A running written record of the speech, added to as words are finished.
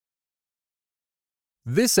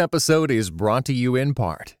This episode is brought to you in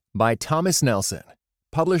part by Thomas Nelson,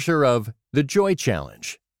 publisher of The Joy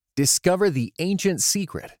Challenge. Discover the ancient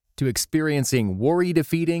secret to experiencing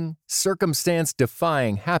worry-defeating,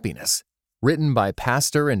 circumstance-defying happiness. Written by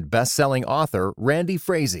pastor and best-selling author Randy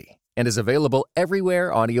Frazee, and is available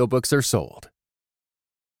everywhere audiobooks are sold.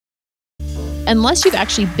 Unless you've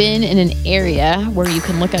actually been in an area where you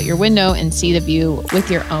can look out your window and see the view with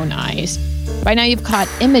your own eyes, by now you've caught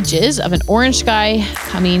images of an orange sky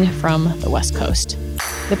coming from the West Coast.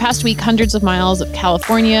 The past week, hundreds of miles of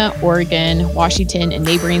California, Oregon, Washington, and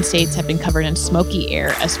neighboring states have been covered in smoky air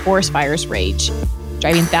as forest fires rage,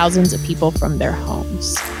 driving thousands of people from their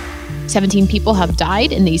homes. 17 people have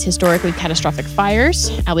died in these historically catastrophic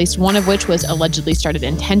fires, at least one of which was allegedly started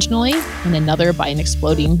intentionally, and another by an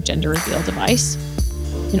exploding gender reveal device.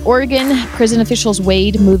 In Oregon, prison officials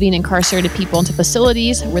weighed moving incarcerated people into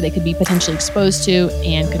facilities where they could be potentially exposed to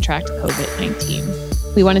and contract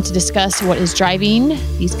COVID-19. We wanted to discuss what is driving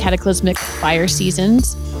these cataclysmic fire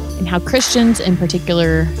seasons and how Christians in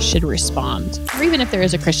particular should respond, or even if there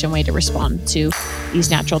is a Christian way to respond to these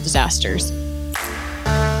natural disasters.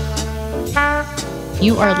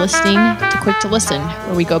 You are listening to Quick to Listen,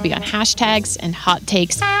 where we go beyond hashtags and hot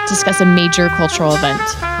takes to discuss a major cultural event.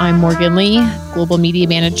 I'm Morgan Lee, Global Media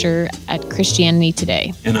Manager at Christianity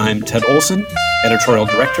Today. And I'm Ted Olson, Editorial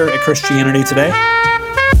Director at Christianity Today.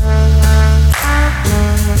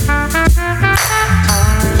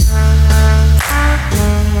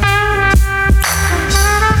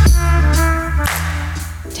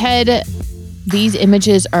 Ted, these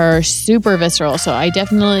images are super visceral, so I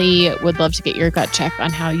definitely would love to get your gut check on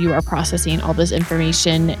how you are processing all this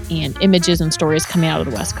information and images and stories coming out of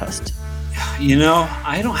the West Coast. You know,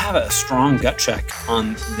 I don't have a strong gut check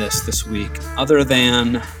on this week, other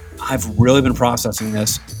than I've really been processing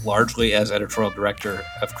this largely as editorial director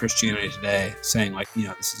of Christianity Today, saying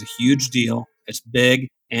this is a huge deal. It's big.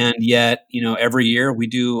 And yet, every year we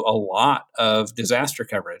do a lot of disaster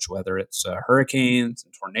coverage, whether it's hurricanes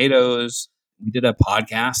and tornadoes. We did a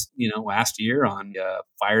podcast, last year on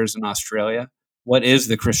fires in Australia. What is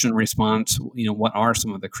the Christian response? What are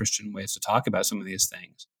some of the Christian ways to talk about some of these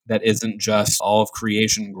things? That isn't just all of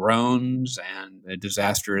creation groans and the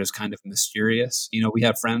disaster is kind of mysterious. We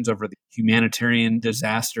have friends over the Humanitarian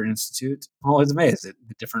Disaster Institute. I'm always amazed at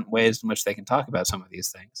the different ways in which they can talk about some of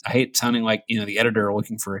these things. I hate sounding like, the editor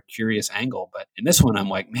looking for a curious angle, but in this one, I'm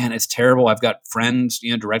like, man, it's terrible. I've got friends,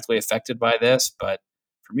 directly affected by this, but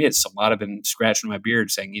for me, it's a lot of been scratching my beard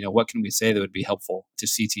saying, what can we say that would be helpful to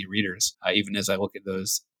CT readers? Even as I look at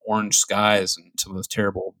those orange skies and some of those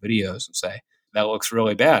terrible videos and say, that looks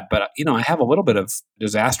really bad. But, I have a little bit of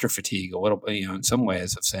disaster fatigue, a little bit, in some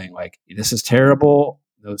ways of saying this is terrible.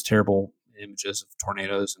 Those terrible images of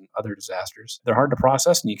tornadoes and other disasters, they're hard to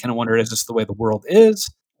process. And you kind of wonder, is this the way the world is?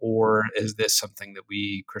 Or is this something that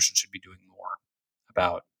we Christians should be doing more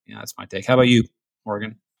about? That's my take. How about you,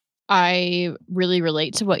 Morgan? I really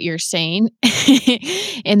relate to what you're saying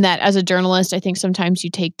in that as a journalist, I think sometimes you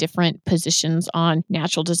take different positions on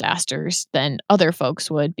natural disasters than other folks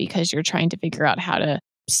would because you're trying to figure out how to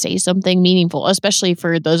say something meaningful, especially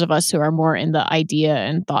for those of us who are more in the idea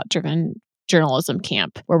and thought-driven journalism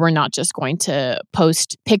camp, where we're not just going to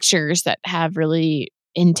post pictures that have really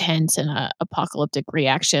intense and apocalyptic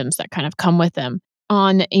reactions that kind of come with them.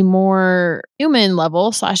 On a more human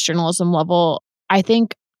level / journalism level, I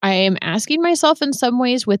think I am asking myself in some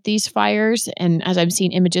ways with these fires, and as I'm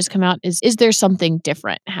seeing images come out, is there something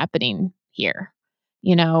different happening here?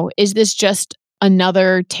 Is this just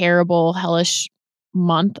another terrible, hellish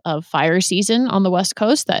month of fire season on the West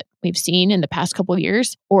Coast that we've seen in the past couple of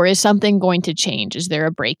years? Or is something going to change? Is there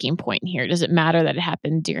a breaking point here? Does it matter that it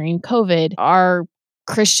happened during COVID? Are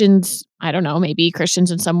Christians, I don't know, maybe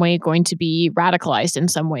Christians in some way going to be radicalized in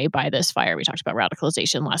some way by this fire? We talked about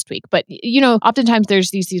radicalization last week, but oftentimes there's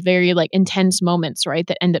these very intense moments, right,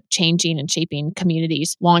 that end up changing and shaping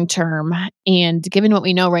communities long term. And given what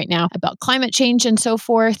we know right now about climate change and so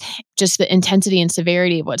forth, just the intensity and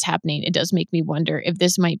severity of what's happening, it does make me wonder if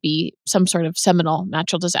this might be some sort of seminal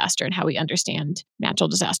natural disaster and how we understand natural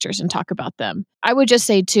disasters and talk about them. I would just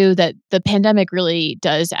say too that the pandemic really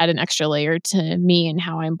does add an extra layer to me and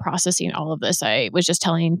how I'm processing all of this. I was just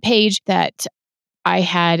telling Paige that I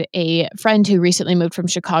had a friend who recently moved from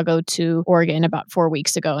Chicago to Oregon about 4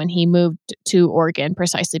 weeks ago, and he moved to Oregon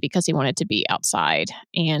precisely because he wanted to be outside.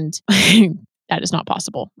 And that is not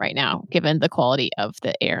possible right now, given the quality of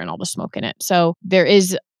the air and all the smoke in it. So there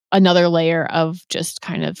is another layer of just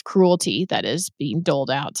kind of cruelty that is being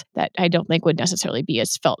doled out that I don't think would necessarily be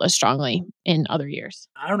as felt as strongly in other years.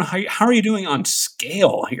 I don't know how are you doing on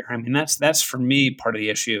scale here? I mean, that's for me part of the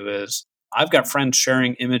issue is I've got friends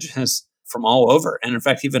sharing images from all over. And in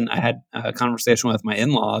fact, even I had a conversation with my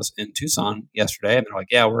in-laws in Tucson yesterday, and they're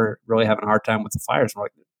like, yeah, we're really having a hard time with the fires. And we're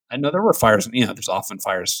like, I know there were fires, and there's often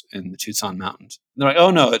fires in the Tucson mountains. And they're like,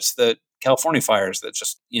 oh no, it's the California fires that's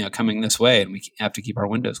just, coming this way, and we have to keep our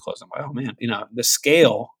windows closed. I'm like, oh man, the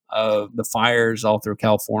scale of the fires all through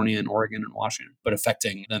California and Oregon and Washington, but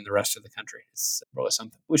affecting then the rest of the country. It's really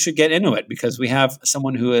something. We should get into it because we have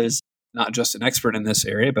someone who is not just an expert in this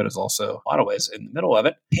area, but is also a lot of ways in the middle of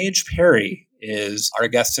it. Paige Perry is our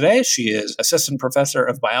guest today. She is Assistant Professor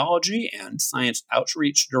of Biology and Science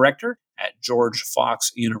Outreach Director at George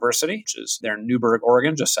Fox University, which is there in Newberg,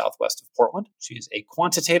 Oregon, just southwest of Portland. She's a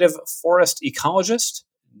quantitative forest ecologist,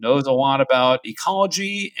 knows a lot about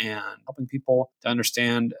ecology and helping people to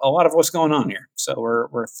understand a lot of what's going on here. So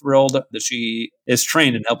we're thrilled that she is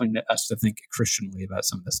trained in helping us to think Christianly about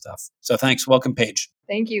some of this stuff. So thanks. Welcome, Paige.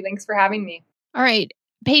 Thank you. Thanks for having me. All right.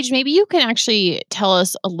 Paige, maybe you can actually tell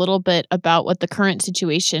us a little bit about what the current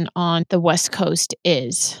situation on the West Coast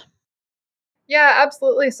is. Yeah,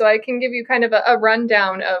 absolutely. So I can give you kind of a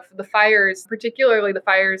rundown of the fires, particularly the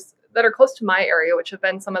fires that are close to my area, which have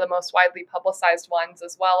been some of the most widely publicized ones,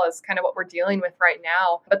 as well as kind of what we're dealing with right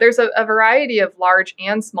now. But there's a variety of large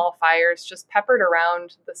and small fires just peppered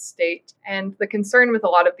around the state. And the concern with a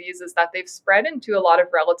lot of these is that they've spread into a lot of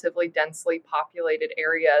relatively densely populated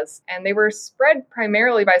areas. And they were spread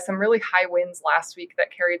primarily by some really high winds last week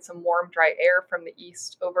that carried some warm, dry air from the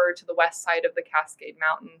east over to the west side of the Cascade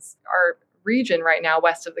Mountains. Our region right now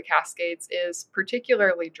west of the Cascades is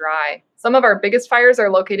particularly dry. Some of our biggest fires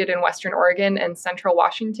are located in Western Oregon and Central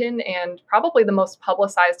Washington, and probably the most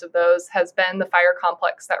publicized of those has been the fire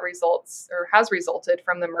complex that has resulted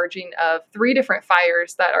from the merging of 3 different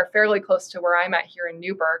fires that are fairly close to where I'm at here in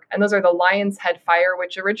Newberg. And those are the Lion's Head Fire,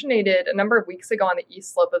 which originated a number of weeks ago on the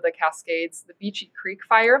east slope of the Cascades, the Beachy Creek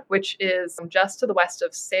Fire, which is just to the west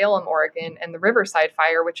of Salem, Oregon, and the Riverside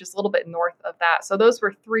Fire, which is a little bit north of that. So those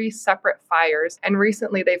were 3 separate fires, and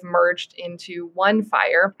recently they've merged into one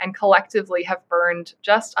fire and collectively have burned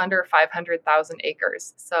just under 500,000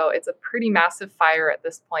 acres. So it's a pretty massive fire at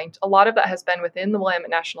this point. A lot of that has been within the Willamette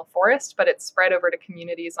National Forest, but it's spread over to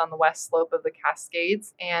communities on the west slope of the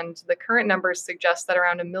Cascades. And the current numbers suggest that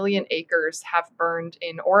around 1 million acres have burned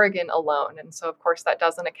in Oregon alone. And so, of course, that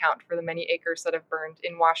doesn't account for the many acres that have burned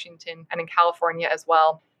in Washington and in California as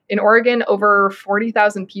well. In Oregon, over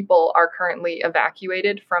 40,000 people are currently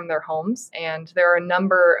evacuated from their homes, and there are a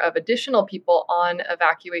number of additional people on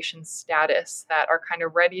evacuation status that are kind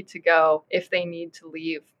of ready to go if they need to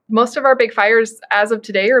leave. Most of our big fires as of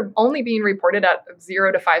today are only being reported at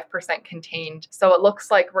 0 to 5% contained. So it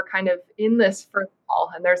looks like we're kind of in this for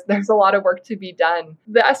and there's a lot of work to be done.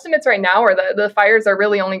 The estimates right now are that the fires are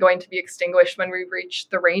really only going to be extinguished when we reach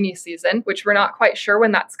the rainy season, which we're not quite sure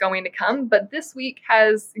when that's going to come. But this week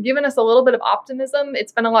has given us a little bit of optimism.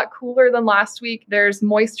 It's been a lot cooler than last week. There's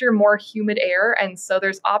moisture, more humid air. And so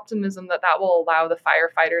there's optimism that will allow the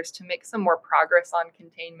firefighters to make some more progress on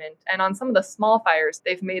containment. And on some of the small fires,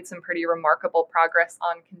 they've made some pretty remarkable progress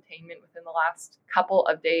on containment within the last couple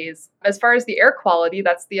of days. As far as the air quality,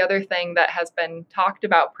 that's the other thing that has been talked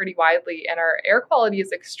about pretty widely, and our air quality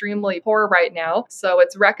is extremely poor right now. So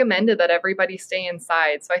it's recommended that everybody stay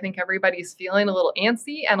inside. So I think everybody's feeling a little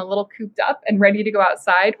antsy and a little cooped up and ready to go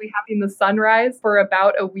outside. We're having the sunrise for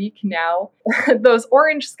about a week now. Those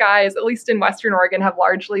orange skies, at least in Western Oregon, have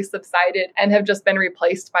largely subsided and have just been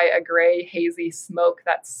replaced by a gray, hazy smoke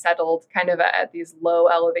that's settled kind of at these low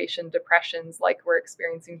elevation depressions like we're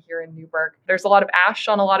experiencing here in Newberg. There's a lot of ash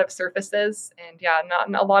on a lot of surfaces, and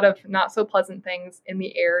not a lot of not so pleasant things in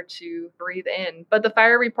the air to breathe in. But the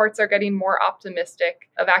fire reports are getting more optimistic.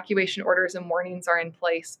 Evacuation orders and warnings are in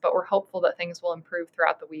place, but we're hopeful that things will improve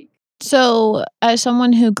throughout the week. So, as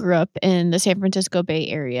someone who grew up in the San Francisco Bay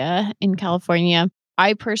Area in California,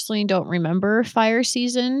 I personally don't remember fire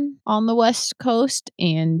season on the West Coast,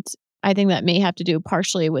 and I think that may have to do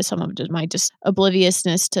partially with some of my just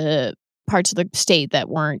obliviousness to parts of the state that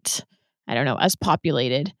weren't, as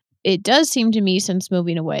populated. It does seem to me, since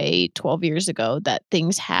moving away 12 years ago, that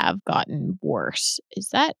things have gotten worse. Is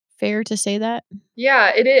that fair to say that?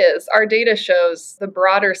 Yeah, it is. Our data shows the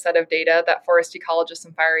broader set of data that forest ecologists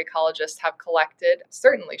and fire ecologists have collected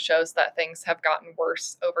certainly shows that things have gotten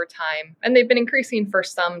worse over time. And they've been increasing for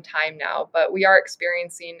some time now, but we are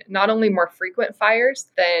experiencing not only more frequent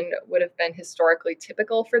fires than would have been historically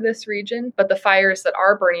typical for this region, but the fires that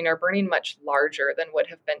are burning much larger than would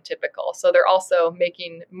have been typical. So they're also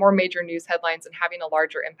making more major news headlines and having a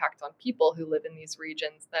larger impact on people who live in these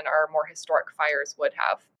regions than our more historic fires would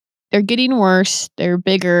have. They're getting worse. They're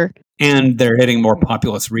bigger. And they're hitting more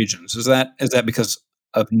populous regions. Is that because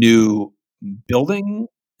of new building?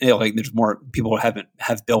 Like there's more people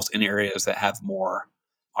have built in areas that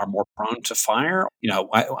are more prone to fire.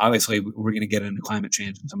 Obviously we're going to get into climate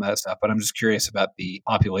change and some of that stuff, but I'm just curious about the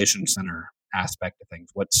population center aspect of things.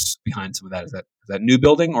 What's behind some of that? Is that new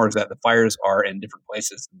building, or is that the fires are in different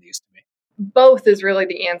places than they used to be? Both is really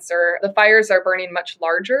the answer. The fires are burning much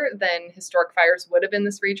larger than historic fires would have in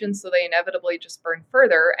this region, so they inevitably just burn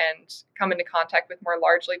further and come into contact with more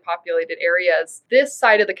largely populated areas. This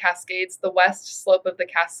side of the Cascades, the west slope of the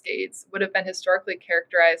Cascades, would have been historically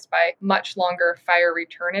characterized by much longer fire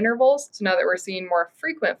return intervals. So now that we're seeing more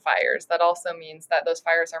frequent fires, that also means that those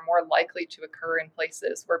fires are more likely to occur in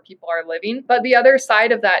places where people are living. But the other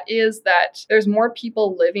side of that is that there's more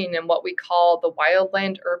people living in what we call the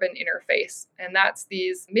wildland urban interface. And that's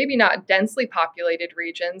these maybe not densely populated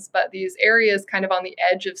regions, but these areas kind of on the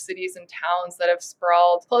edge of cities and towns that have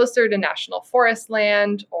sprawled closer to national forest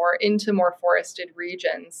land or into more forested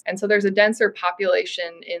regions. And so there's a denser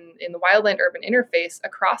population in the wildland urban interface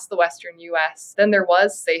across the Western US than there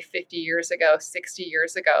was, say, 50 years ago, 60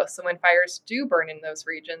 years ago. So when fires do burn in those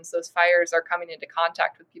regions, those fires are coming into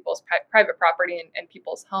contact with people's private property and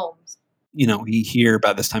people's homes. We hear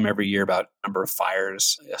about this time every year about a number of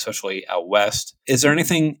fires, especially out west. Is there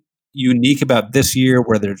anything unique about this year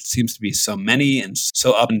where there seems to be so many and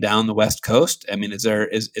so up and down the West Coast? I mean, has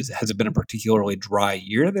it been a particularly dry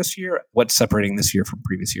year this year? What's separating this year from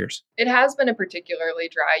previous years? It has been a particularly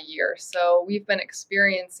dry year. So we've been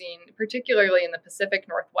experiencing, particularly in the Pacific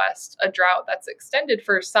Northwest, a drought that's extended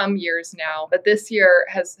for some years now. But this year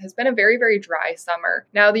has been a very, very dry summer.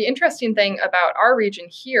 Now, the interesting thing about our region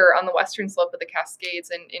here on the western slope of the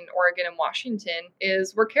Cascades in Oregon and Washington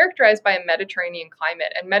is we're characterized by a Mediterranean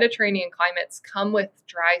climate, and Mediterranean climates come with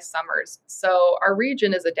dry summers. So our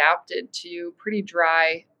region is adapted to pretty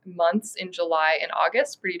dry months in July and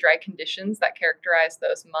August, pretty dry conditions that characterize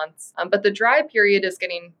those months. But the dry period is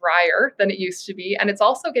getting drier than it used to be, and it's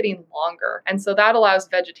also getting longer. And so that allows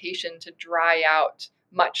vegetation to dry out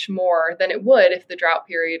much more than it would if the drought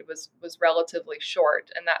period was relatively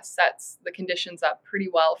short. And that sets the conditions up pretty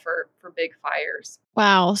well for big fires.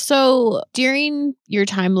 Wow. So during your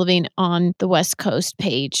time living on the West Coast,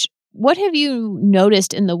 Paige, what have you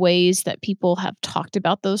noticed in the ways that people have talked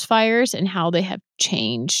about those fires and how they have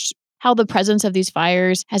changed? How the presence of these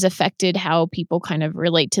fires has affected how people kind of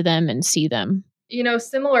relate to them and see them?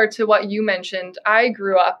 Similar to what you mentioned, I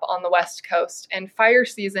grew up on the West Coast, and fire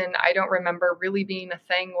season, I don't remember really being a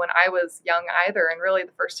thing when I was young either. And really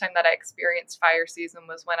the first time that I experienced fire season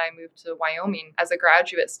was when I moved to Wyoming as a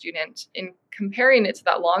graduate student. In comparing it to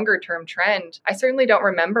that longer term trend, I certainly don't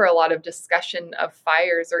remember a lot of discussion of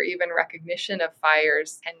fires or even recognition of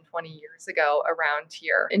fires 10, 20 years ago around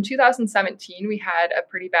here. In 2017, we had a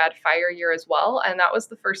pretty bad fire year as well. And that was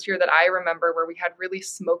the first year that I remember where we had really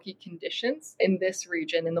smoky conditions in this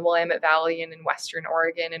region, in the Willamette Valley and in Western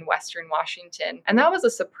Oregon and Western Washington. And that was a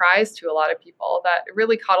surprise to a lot of people. That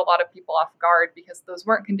really caught a lot of people off guard because those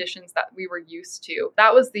weren't conditions that we were used to.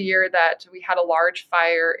 That was the year that we had a large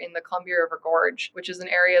fire in the Columbia River Gorge, which is an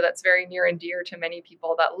area that's very near and dear to many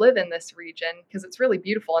people that live in this region because it's really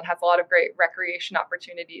beautiful and has a lot of great recreation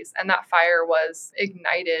opportunities. And that fire was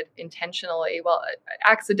ignited intentionally, well,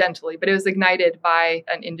 accidentally, but it was ignited by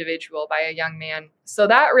an individual, by a young man. So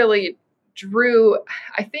that really drew,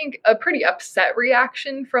 I think, a pretty upset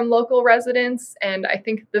reaction from local residents. And I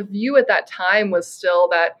think the view at that time was still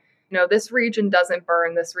that, this region doesn't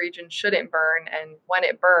burn, this region shouldn't burn. And when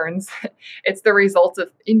it burns, it's the result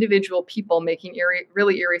of individual people making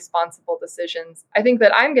really irresponsible decisions. I think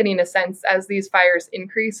that I'm getting a sense as these fires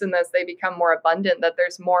increase and as they become more abundant, that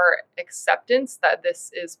there's more acceptance that this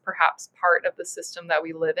is perhaps part of the system that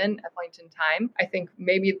we live in at a point in time. I think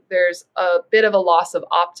maybe there's a bit of a loss of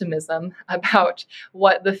optimism about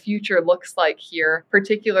what the future looks like here,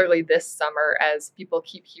 particularly this summer, as people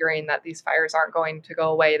keep hearing that these fires aren't going to go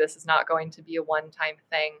away. This is not going to be a one-time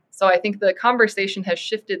thing. So I think the conversation has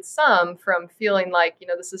shifted some from feeling like,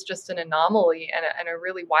 this is just an anomaly and a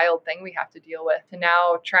really wild thing we have to deal with, to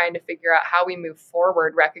now trying to figure out how we move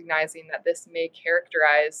forward, recognizing that this may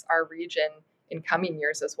characterize our region in coming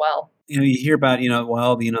years as well. You hear about,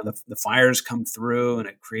 the fires come through and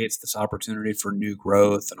it creates this opportunity for new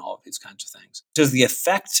growth and all of these kinds of things. Does the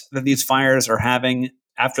effect that these fires are having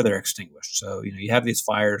after they're extinguished? So, you have these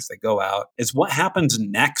fires that go out. Is what happens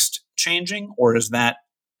next changing, or is that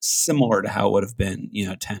similar to how it would have been,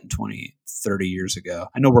 10, 20, 30 years ago?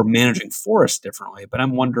 I know we're managing forests differently, but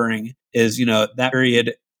I'm wondering, is, that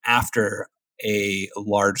period after a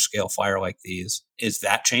large scale fire like these, is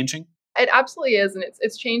that changing? It absolutely is, and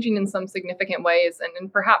it's changing in some significant ways.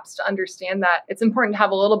 And perhaps to understand that, it's important to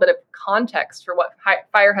have a little bit of context for what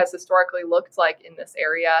fire has historically looked like in this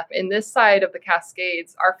area. In this side of the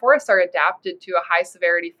Cascades, our forests are adapted to a high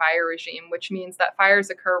severity fire regime, which means that fires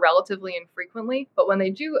occur relatively infrequently, but when they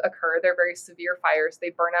do occur, they're very severe fires. They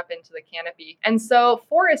burn up into the canopy. And so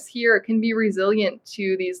forests here can be resilient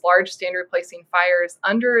to these large standard placing fires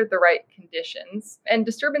under the right conditions. And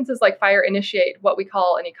disturbances like fire initiate what we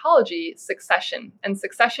call an ecology succession. And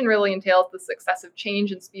succession really entails the successive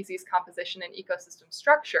change in species composition and ecosystem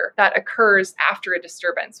structure that occurs after a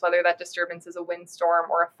disturbance, whether that disturbance is a windstorm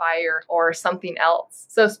or a fire or something else.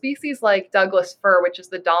 So species like Douglas fir, which is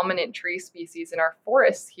the dominant tree species in our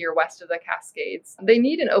forests here west of the Cascades, they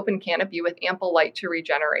need an open canopy with ample light to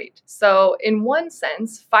regenerate. So in one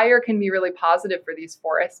sense, fire can be really positive for these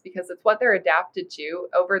forests because it's what they're adapted to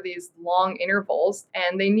over these long intervals,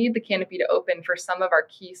 and they need the canopy to open for some of our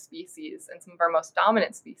key species and some of our most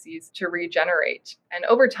dominant species to regenerate. And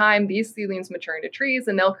over time, these seedlings mature into trees,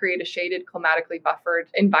 and they'll create a shaded, climatically buffered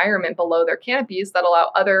environment below their canopies that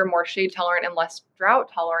allow other more shade tolerant and less drought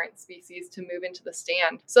tolerant species to move into the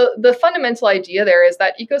stand. So the fundamental idea there is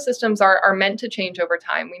that ecosystems are meant to change over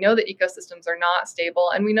time. We know that ecosystems are not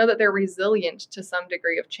stable, and we know that they're resilient to some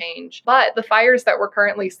degree of change. But the fires that we're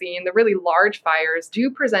currently seeing, the really large fires,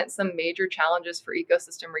 do present some major challenges for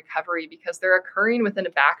ecosystem recovery because they're occurring within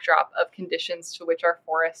a backdrop of conditions to which our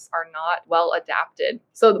forests are not well adapted.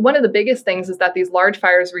 So one of the biggest things is that these large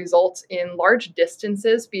fires result in large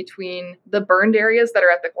distances between the burned areas that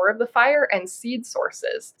are at the core of the fire and seed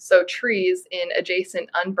sources, so trees in adjacent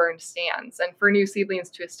unburned stands. And for new seedlings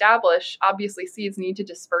to establish, obviously seeds need to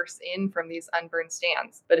disperse in from these unburned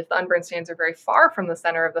stands. But if the unburned stands are very far from the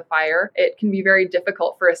center of the fire, it can be very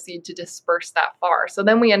difficult for a seed to disperse that far. So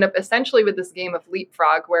then we end up essentially with this game of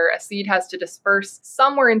leapfrog where a seed has to disperse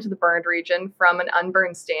somewhere into the burned region from an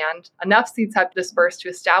unburned stand. Enough seeds have dispersed to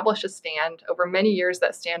establish a stand. Over many years,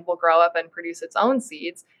 that stand will grow up and produce its own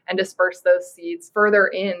seeds and disperse those seeds further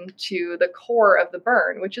into the core of the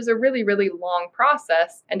burn, which is a really, really long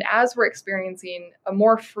process. And as we're experiencing a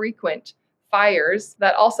more frequent fires,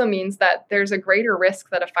 that also means that there's a greater risk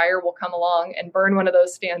that a fire will come along and burn one of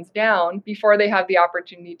those stands down before they have the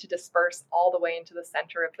opportunity to disperse all the way into the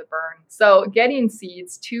center of the burn. So getting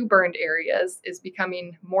seeds to burned areas is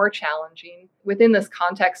becoming more challenging within this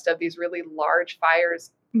context of these really large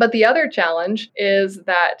fires. But the other challenge is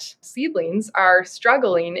that seedlings are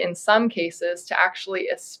struggling in some cases to actually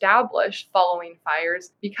establish following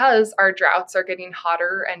fires because our droughts are getting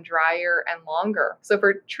hotter and drier and longer. So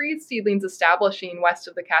for tree seedlings establishing west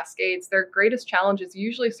of the Cascades, their greatest challenge is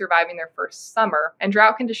usually surviving their first summer. And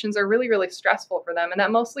drought conditions are really, really stressful for them. And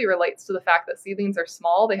that mostly relates to the fact that seedlings are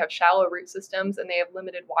small, they have shallow root systems, and they have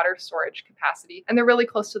limited water storage capacity. And they're really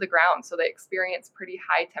close to the ground, so they experience pretty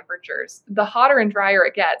high temperatures. The hotter and drier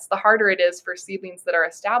it gets, the harder it is for seedlings that are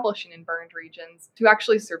establishing in burned regions to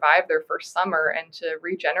actually survive their first summer and to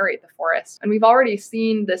regenerate the forest. And we've already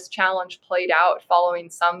seen this challenge played out following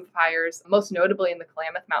some fires, most notably in the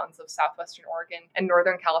Klamath Mountains of southwestern Oregon and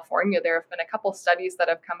northern California. There have been a couple studies that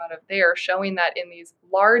have come out of there showing that in these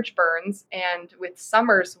large burns and with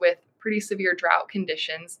summers with pretty severe drought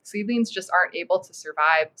conditions, seedlings just aren't able to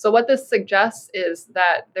survive. So what this suggests is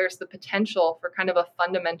that there's the potential for kind of a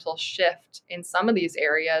fundamental shift in some of these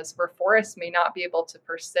areas where forests may not be able to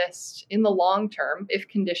persist in the long term if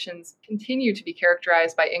conditions continue to be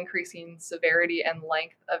characterized by increasing severity and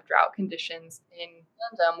length of drought conditions in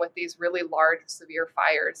tandem with these really large, severe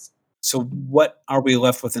fires. So what are we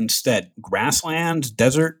left with instead? Grassland,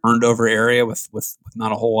 desert, burned over area with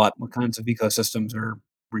not a whole lot. What kinds of ecosystems are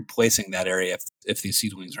replacing that area if these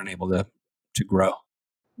seedlings aren't able to grow?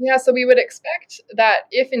 Yeah, so we would expect that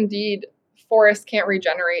if indeed forests can't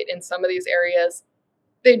regenerate in some of these areas,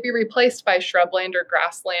 they'd be replaced by shrubland or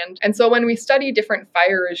grassland. And so when we study different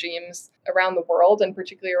fire regimes around the world, and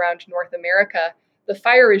particularly around North America, the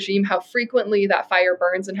fire regime, how frequently that fire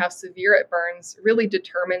burns and how severe it burns, really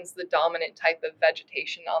determines the dominant type of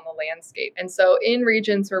vegetation on the landscape. And so in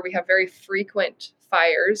regions where we have very frequent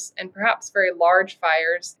fires and perhaps very large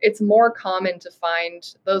fires, it's more common to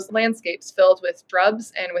find those landscapes filled with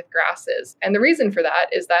shrubs and with grasses. And the reason for that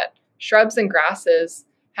is that shrubs and grasses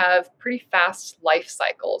have pretty fast life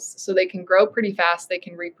cycles. So they can grow pretty fast, they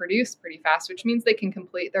can reproduce pretty fast, which means they can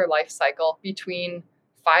complete their life cycle between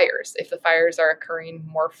fires if the fires are occurring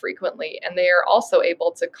more frequently. And they are also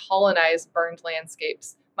able to colonize burned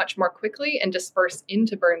landscapes much more quickly and disperse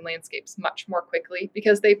into burned landscapes much more quickly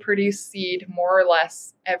because they produce seed more or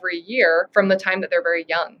less every year from the time that they're very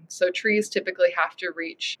young. So trees typically have to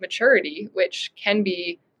reach maturity, which can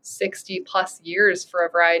be 60 plus years for a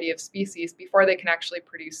variety of species before they can actually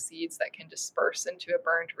produce seeds that can disperse into a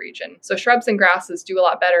burned region. So shrubs and grasses do a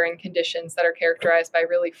lot better in conditions that are characterized by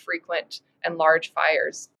really frequent and large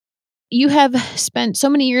fires. You have spent so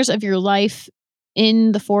many years of your life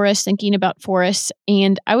in the forest, thinking about forests,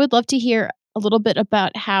 and I would love to hear a little bit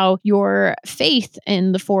about how your faith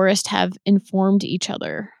and the forest have informed each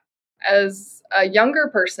other. As a younger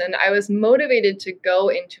person, I was motivated to go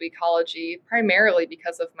into ecology primarily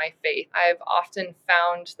because of my faith. I've often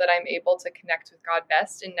found that I'm able to connect with God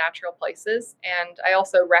best in natural places. And I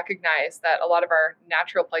also recognize that a lot of our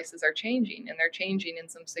natural places are changing, and they're changing in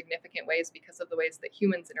some significant ways because of the ways that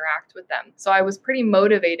humans interact with them. So I was pretty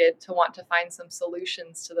motivated to want to find some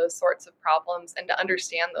solutions to those sorts of problems and to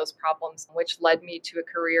understand those problems, which led me to a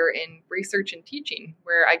career in research and teaching,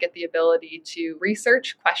 where I get the ability to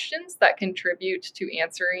research questions that contribute to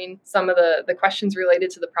answering some of the questions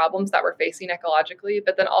related to the problems that we're facing ecologically,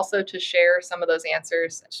 but then also to share some of those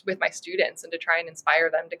answers with my students and to try and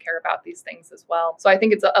inspire them to care about these things as well. So I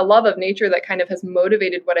think it's a love of nature that kind of has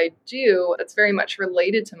motivated what I do that's very much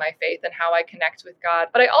related to my faith and how I connect with God.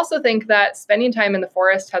 But I also think that spending time in the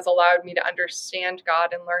forest has allowed me to understand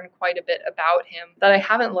God and learn quite a bit about him that I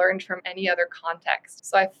haven't learned from any other context.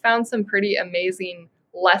 So I've found some pretty amazing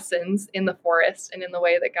lessons in the forest and in the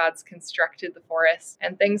way that God's constructed the forest,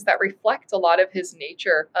 and things that reflect a lot of his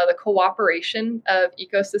nature, the cooperation of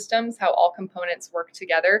ecosystems, how all components work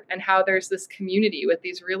together, and how there's this community with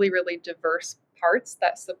these really, really diverse parts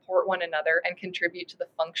that support one another and contribute to the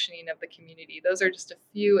functioning of the community. Those are just a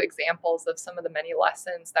few examples of some of the many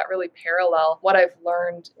lessons that really parallel what I've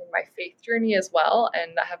learned in my faith journey as well,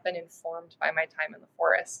 and that have been informed by my time in the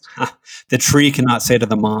forest. The tree cannot say to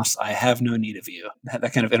the moss, I have no need of you.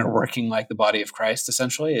 That kind of inner working like the body of Christ,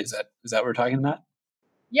 essentially. Is that what we're talking about?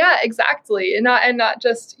 Yeah, exactly. And not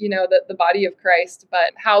just, the body of Christ,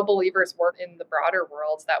 but how believers work in the broader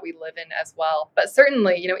worlds that we live in as well. But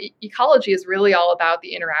certainly, ecology is really all about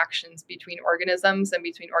the interactions between organisms and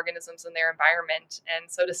between organisms and their environment. And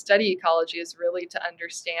so to study ecology is really to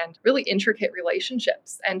understand really intricate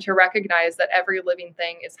relationships and to recognize that every living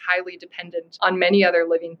thing is highly dependent on many other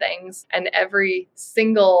living things. And every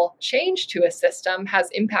single change to a system has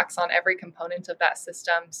impacts on every component of that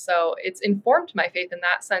system. So it's informed my faith in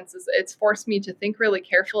that sense. It's forced me to think really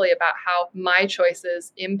carefully about how my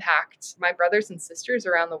choices impact my brothers and sisters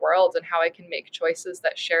around the world, and how I can make choices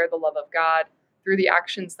that share the love of God through the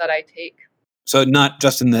actions that I take. So not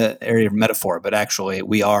just in the area of metaphor, but actually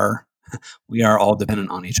we are all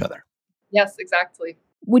dependent on each other. Yes, exactly.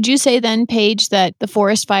 Would you say then, Paige, that the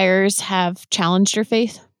forest fires have challenged your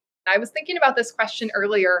faith? I was thinking about this question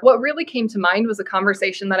earlier. What really came to mind was a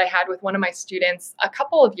conversation that I had with one of my students a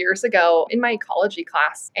couple of years ago in my ecology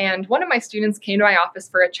class. And one of my students came to my office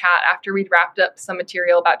for a chat after we'd wrapped up some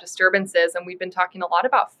material about disturbances, and we'd been talking a lot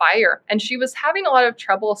about fire. And she was having a lot of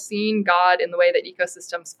trouble seeing God in the way that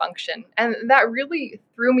ecosystems function. And that really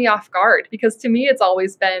threw me off guard, because to me, it's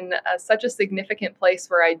always been such a significant place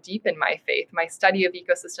where I deepen my faith, my study of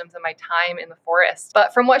ecosystems and my time in the forest.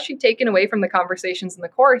 But from what she'd taken away from the conversations in the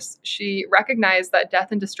course, she recognized that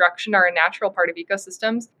death and destruction are a natural part of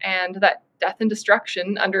ecosystems, and that death and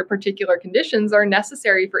destruction under particular conditions are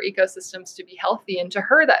necessary for ecosystems to be healthy. And to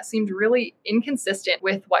her, that seemed really inconsistent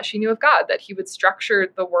with what she knew of God, that he would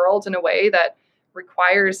structure the world in a way that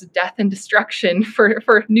requires death and destruction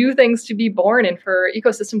for new things to be born and for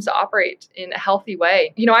ecosystems to operate in a healthy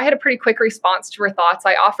way. I had a pretty quick response to her thoughts.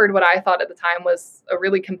 I offered what I thought at the time was a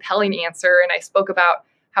really compelling answer, and I spoke about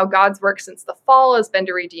how God's work since the fall has been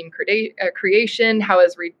to redeem creation, how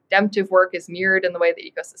his redemptive work is mirrored in the way that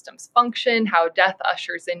ecosystems function, how death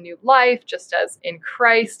ushers in new life, just as in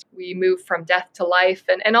Christ we move from death to life,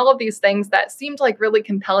 and all of these things that seemed like really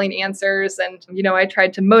compelling answers. And, I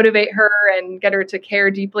tried to motivate her and get her to care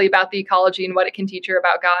deeply about the ecology and what it can teach her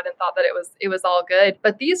about God, and thought that it was all good.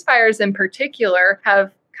 But these fires in particular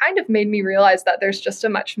have kind of made me realize that there's just a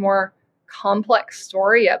much more complex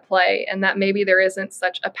story at play, and that maybe there isn't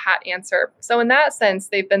such a pat answer. So in that sense,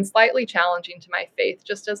 they've been slightly challenging to my faith,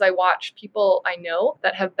 just as I watch people I know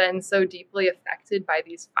that have been so deeply affected by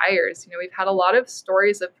these fires. We've had a lot of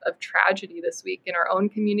stories of tragedy this week in our own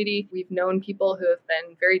community. We've known people who have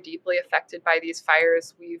been very deeply affected by these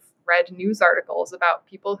fires. We've read news articles about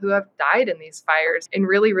people who have died in these fires in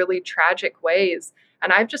really, really tragic ways.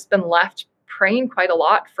 And I've just been left praying quite a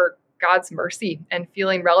lot for God's mercy and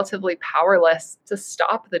feeling relatively powerless to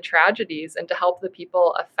stop the tragedies and to help the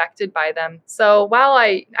people affected by them. So while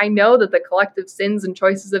I know that the collective sins and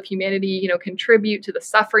choices of humanity, contribute to the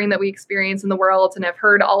suffering that we experience in the world, and I've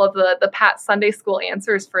heard all of the pat Sunday school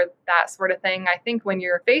answers for that sort of thing, I think when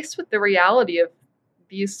you're faced with the reality of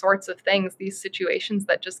these sorts of things, these situations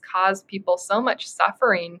that just cause people so much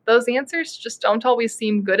suffering, those answers just don't always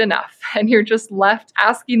seem good enough. And you're just left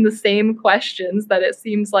asking the same questions that it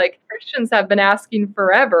seems like Christians have been asking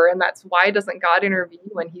forever. And that's why doesn't God intervene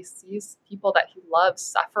when he sees people that he loves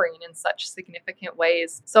suffering in such significant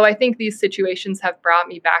ways? So I think these situations have brought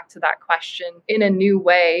me back to that question in a new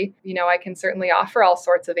way. I can certainly offer all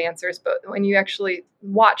sorts of answers, but when you actually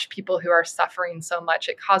watch people who are suffering so much,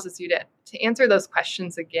 it causes you to answer those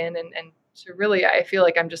questions again and to really, I feel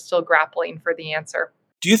like I'm just still grappling for the answer.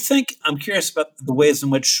 Do you think, I'm curious about the ways in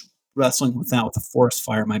which wrestling with that with a forest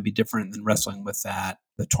fire might be different than wrestling with that,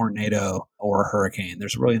 the tornado or a hurricane.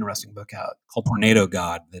 There's a really interesting book out called Tornado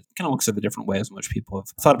God that kind of looks at the different ways in which people have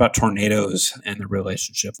thought about tornadoes and their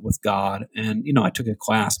relationship with God. And, I took a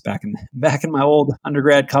class back in my old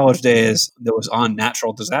undergrad college days that was on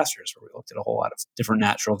natural disasters, where we looked at a whole lot of different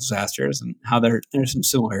natural disasters and how there's some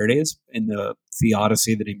similarities in the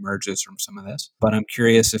theodicy that emerges from some of this. But I'm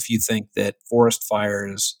curious if you think that forest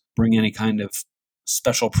fires bring any kind of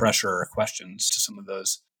special pressure or questions to some of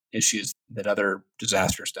those issues that other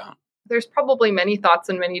disasters don't. There's probably many thoughts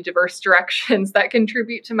in many diverse directions that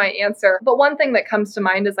contribute to my answer. But one thing that comes to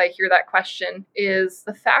mind as I hear that question is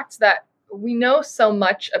the fact that we know so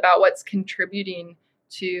much about what's contributing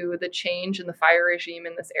to the change in the fire regime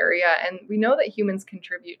in this area. And we know that humans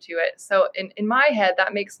contribute to it. So in my head,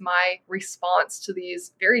 that makes my response to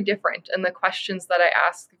these very different, and the questions that I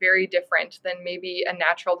ask very different than maybe a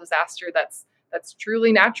natural disaster that's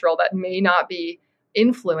truly natural, that may not be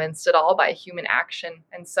influenced at all by human action.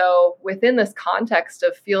 And so within this context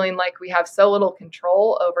of feeling like we have so little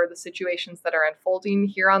control over the situations that are unfolding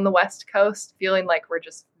here on the West Coast, feeling like we're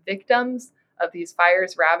just victims of these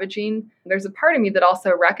fires ravaging, there's a part of me that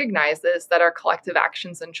also recognizes that our collective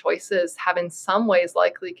actions and choices have in some ways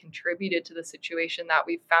likely contributed to the situation that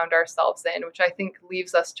we've found ourselves in, which I think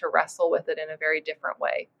leaves us to wrestle with it in a very different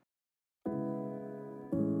way.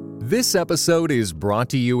 This episode is brought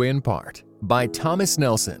to you in part by Thomas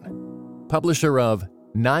Nelson, publisher of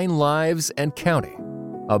 9 Lives and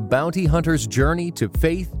Counting, A Bounty Hunter's Journey to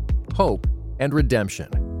Faith, Hope, and Redemption,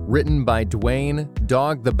 written by Dwayne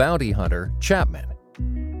Dog the Bounty Hunter Chapman.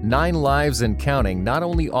 9 Lives and Counting not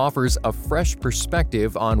only offers a fresh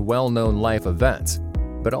perspective on well-known life events,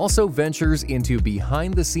 but also ventures into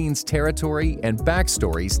behind-the-scenes territory and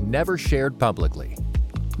backstories never shared publicly.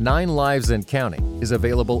 9 Lives and Counting is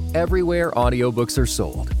available everywhere audiobooks are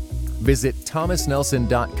sold. Visit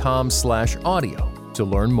thomasnelson.com/audio to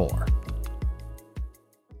learn more.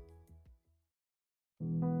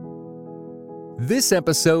 This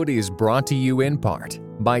episode is brought to you in part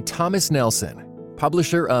by Thomas Nelson,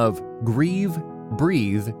 publisher of Grieve,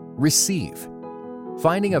 Breathe, Receive.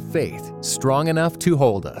 Finding a Faith Strong Enough to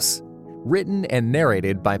Hold Us. Written and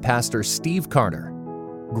narrated by Pastor Steve Carter.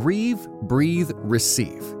 Grieve, Breathe,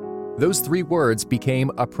 Receive. Those 3 words became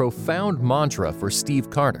a profound mantra for Steve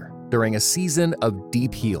Carter during a season of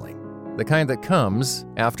deep healing, the kind that comes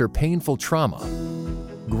after painful trauma.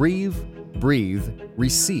 Grieve, Breathe,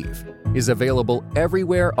 Receive is available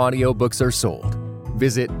everywhere audiobooks are sold.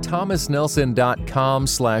 Visit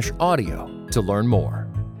thomasnelson.com/audio to learn more.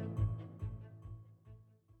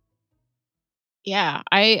 Yeah,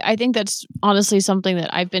 I think that's honestly something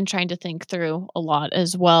that I've been trying to think through a lot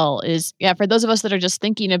as well is, for those of us that are just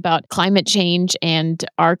thinking about climate change and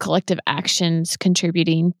our collective actions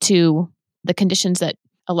contributing to the conditions that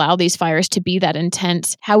allow these fires to be that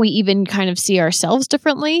intense, how we even kind of see ourselves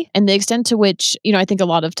differently, and the extent to which, I think a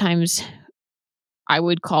lot of times I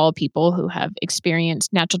would call people who have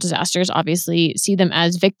experienced natural disasters, obviously see them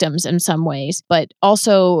as victims in some ways, but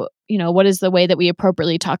also, what is the way that we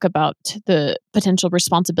appropriately talk about the potential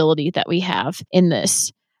responsibility that we have in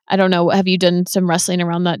this? I don't know. Have you done some wrestling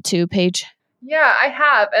around that too, Paige? Yeah, I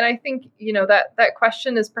have. And I think, that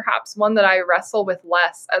question is perhaps one that I wrestle with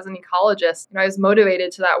less as an ecologist. I was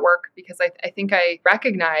motivated to that work because I think I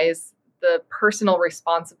recognize the personal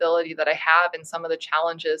responsibility that I have in some of the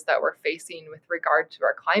challenges that we're facing with regard to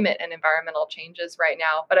our climate and environmental changes right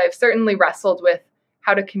now. But I've certainly wrestled with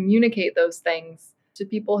how to communicate those things to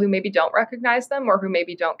people who maybe don't recognize them or who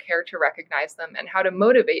maybe don't care to recognize them, and how to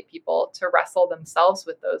motivate people to wrestle themselves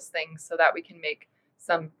with those things so that we can make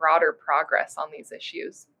some broader progress on these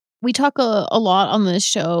issues. We talk a lot on this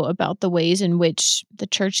show about the ways in which the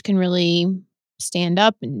church can really stand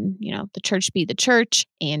up and, the church be the church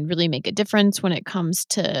and really make a difference when it comes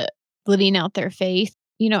to living out their faith.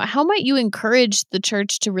 How might you encourage the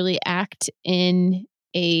church to really act in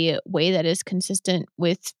a way that is consistent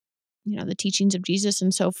with, the teachings of Jesus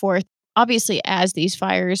and so forth? Obviously, as these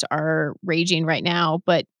fires are raging right now,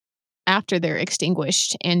 but after they're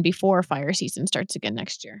extinguished and before fire season starts again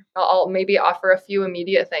next year? I'll maybe offer a few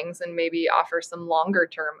immediate things and maybe offer some longer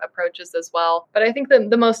term approaches as well. But I think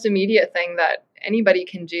the most immediate thing that anybody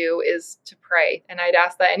can do is to pray. And I'd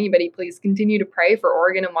ask that anybody please continue to pray for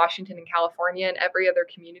Oregon and Washington and California and every other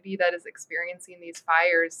community that is experiencing these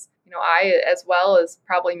fires. I, as well as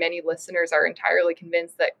probably many listeners, are entirely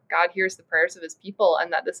convinced that God hears the prayers of his people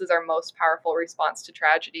and that this is our most powerful response to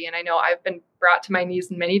tragedy. And I know I've been brought to my knees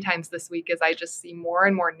many times this week as I just see more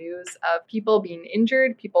and more news of people being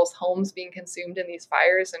injured, people's homes being consumed in these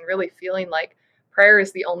fires, and really feeling like prayer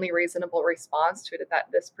is the only reasonable response to it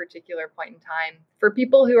at this particular point in time. For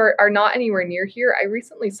people who are not anywhere near here, I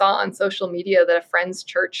recently saw on social media that a friend's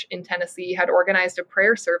church in Tennessee had organized a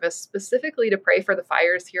prayer service specifically to pray for the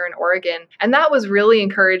fires here in Oregon. And that was really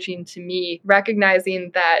encouraging to me,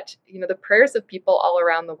 recognizing that, the prayers of people all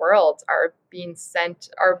around the world are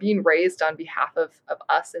being raised on behalf of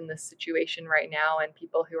us in this situation right now and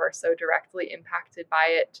people who are so directly impacted by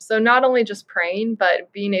it. So not only just praying,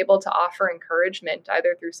 but being able to offer encouragement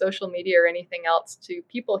either through social media or anything else to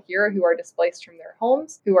people here who are displaced from their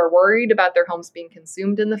homes, who are worried about their homes being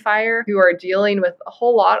consumed in the fire, who are dealing with a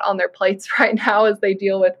whole lot on their plates right now as they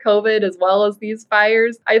deal with COVID as well as these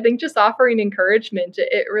fires. I think just offering encouragement,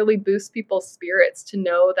 it really boosts people's spirits to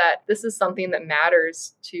know that this is something that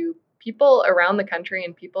matters to people around the country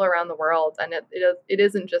and people around the world. And it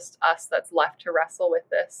isn't just us that's left to wrestle with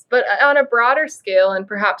this. But on a broader scale and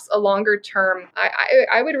perhaps a longer term,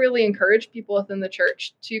 I would really encourage people within the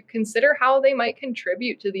church to consider how they might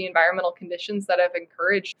contribute to the environmental conditions that have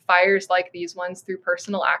encouraged fires like these ones through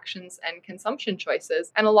personal actions and consumption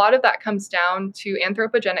choices. And a lot of that comes down to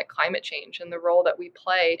anthropogenic climate change and the role that we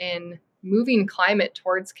play in moving climate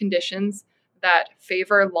towards conditions that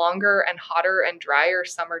favor longer and hotter and drier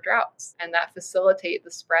summer droughts and that facilitate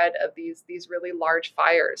the spread of these really large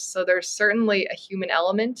fires. So there's certainly a human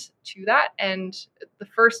element to that. And the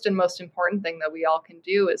first and most important thing that we all can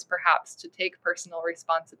do is perhaps to take personal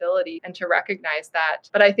responsibility and to recognize that.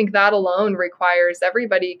 But I think that alone requires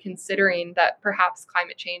everybody considering that perhaps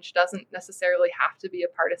climate change doesn't necessarily have to be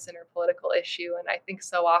a partisan or political issue. And I think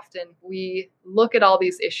so often we look at all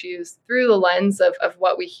these issues through the lens of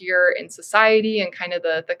what we hear in society and kind of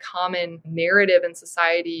the common narrative in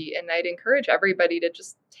society. And I'd encourage everybody to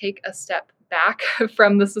just take a step back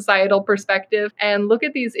from the societal perspective and look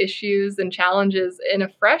at these issues and challenges in a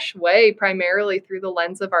fresh way, primarily through the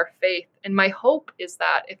lens of our faith. And my hope is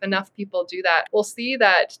that if enough people do that, we'll see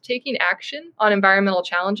that taking action on environmental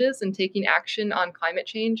challenges and taking action on climate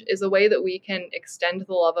change is a way that we can extend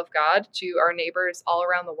the love of God to our neighbors all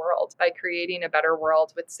around the world by creating a better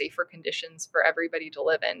world with safer conditions for everybody to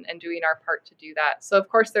live in and doing our part to do that. So of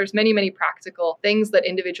course, there's many, many practical things that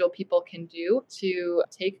individual people can do to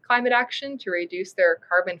take climate action, to reduce their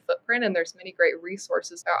carbon footprint. And there's many great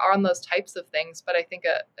resources on those types of things. But I think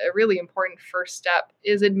a really important first step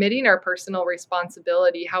is admitting our personal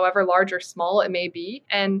responsibility, however large or small it may be,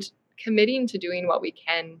 and committing to doing what we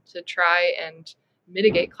can to try and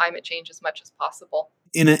mitigate climate change as much as possible.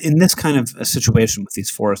 In this kind of a situation with these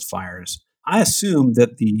forest fires, I assume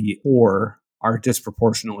that the poor are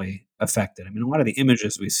disproportionately affected. I mean, a lot of the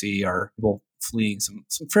images we see are people fleeing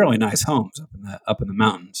some fairly nice homes up in the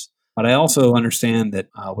mountains. But I also understand that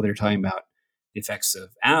whether you're talking about the effects of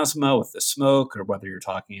asthma with the smoke, or whether you're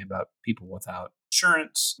talking about people without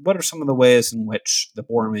insurance, what are some of the ways in which the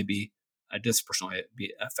poor may be disproportionately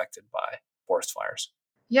be affected by forest fires?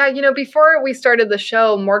 Yeah, before we started the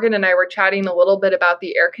show, Morgan and I were chatting a little bit about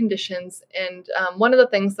the air conditions. And one of the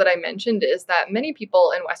things that I mentioned is that many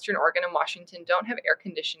people in Western Oregon and Washington don't have air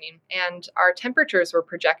conditioning. And our temperatures were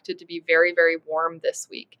projected to be very, very warm this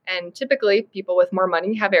week. And typically, people with more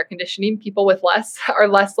money have air conditioning. People with less are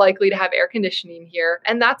less likely to have air conditioning here.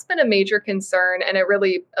 And that's been a major concern and a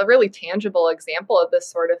really tangible example of this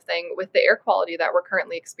sort of thing with the air quality that we're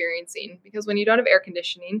currently experiencing. Because when you don't have air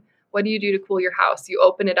conditioning, what do you do to cool your house? You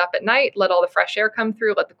open it up at night, let all the fresh air come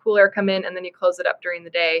through, let the cool air come in, and then you close it up during the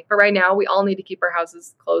day. But right now, we all need to keep our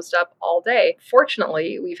houses closed up all day.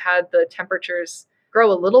 Fortunately, we've had the temperatures grow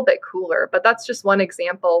a little bit cooler, but that's just one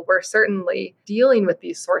example where certainly dealing with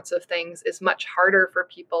these sorts of things is much harder for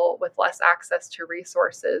people with less access to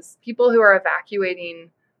resources. People who are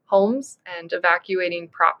evacuating homes and evacuating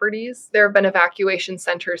properties. There have been evacuation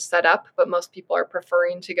centers set up, but most people are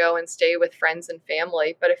preferring to go and stay with friends and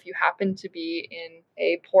family. But if you happen to be in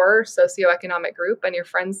a poorer socioeconomic group and your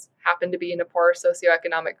friends happen to be in a poorer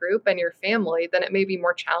socioeconomic group and your family, then it may be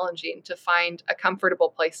more challenging to find a comfortable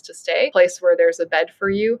place to stay, a place where there's a bed for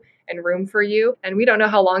you and room for you. And we don't know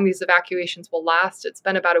how long these evacuations will last. It's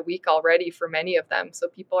been about a week already for many of them. So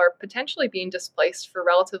people are potentially being displaced for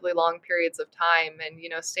relatively long periods of time. And,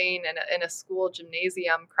 staying in a school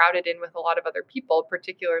gymnasium crowded in with a lot of other people,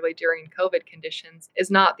 particularly during COVID conditions,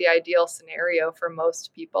 is not the ideal scenario for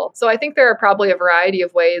most people. So I think there are probably a variety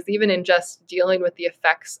of ways, even in just dealing with the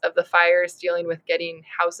effects of the fires, dealing with getting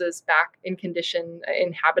houses back in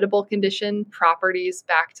inhabitable condition, properties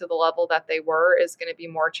back to the level that they were, is going to be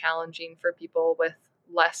more challenging for people with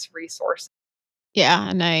less resources. Yeah,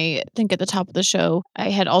 and I think at the top of the show, I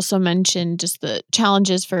had also mentioned just the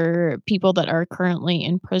challenges for people that are currently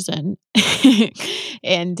in prison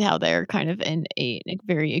and how they're kind of in a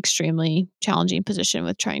very extremely challenging position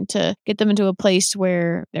with trying to get them into a place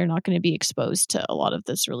where they're not going to be exposed to a lot of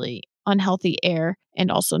this really unhealthy air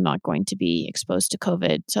and also not going to be exposed to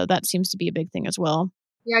COVID. So that seems to be a big thing as well.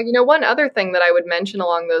 Yeah, one other thing that I would mention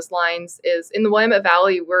along those lines is in the Willamette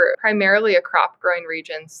Valley, we're primarily a crop growing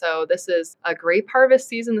region. So this is a grape harvest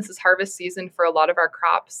season. This is harvest season for a lot of our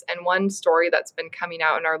crops. And one story that's been coming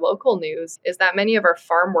out in our local news is that many of our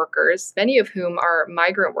farm workers, many of whom are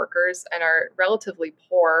migrant workers and are relatively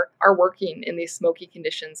poor, are working in these smoky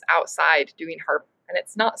conditions outside doing harvest. And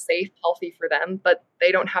it's not safe, healthy for them, but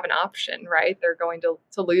they don't have an option, right? They're going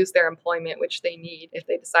to lose their employment, which they need if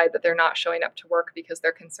they decide that they're not showing up to work because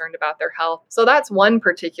they're concerned about their health. So that's one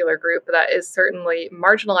particular group that is certainly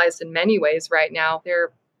marginalized in many ways right now.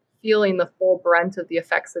 They're feeling the full brunt of the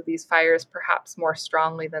effects of these fires perhaps more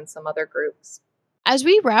strongly than some other groups. As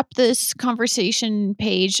we wrap this conversation,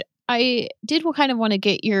 Paige, I did kind of want to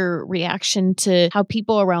get your reaction to how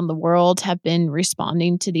people around the world have been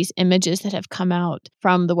responding to these images that have come out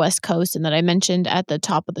from the West Coast and that I mentioned at the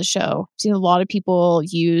top of the show. I've seen a lot of people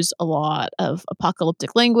use a lot of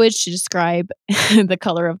apocalyptic language to describe the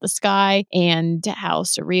color of the sky and how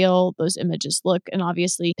surreal those images look. And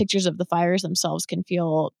obviously, pictures of the fires themselves can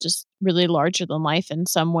feel just really larger than life in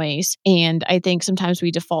some ways. And I think sometimes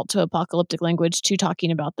we default to apocalyptic language to talking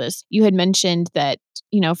about this. You had mentioned that,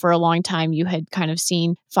 for a long time you had kind of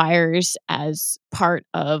seen fires as part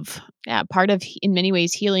of, in many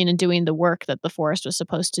ways, healing and doing the work that the forest was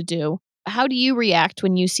supposed to do. How do you react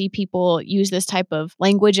when you see people use this type of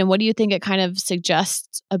language? And what do you think it kind of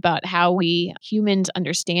suggests about how we humans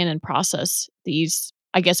understand and process these,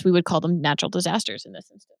 I guess we would call them natural disasters in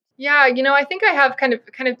this instance? Yeah, I think I have kind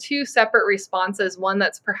of two separate responses. One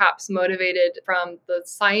that's perhaps motivated from the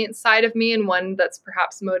science side of me, and one that's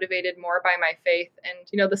perhaps motivated more by my faith.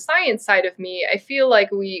 And the science side of me, I feel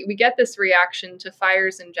like we get this reaction to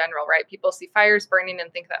fires in general, right? People see fires burning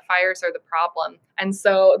and think that fires are the problem. And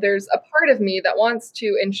so there's a part of me that wants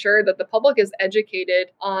to ensure that the public is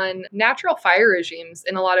educated on natural fire regimes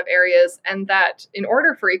in a lot of areas, and that in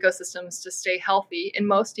order for ecosystems to stay healthy, in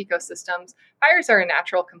most ecosystems, fires are a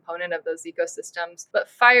natural component of those ecosystems, but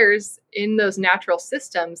fires in those natural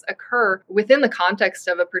systems occur within the context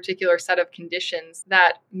of a particular set of conditions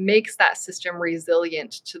that makes that system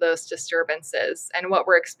resilient to those disturbances. And what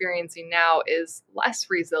we're experiencing now is less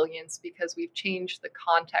resilience because we've changed the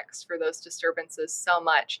context for those disturbances so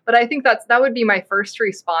much. But I think that would be my first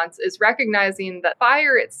response, is recognizing that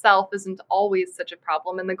fire itself isn't always such a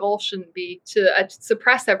problem, and the goal shouldn't be to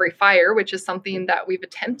suppress every fire, which is something that we've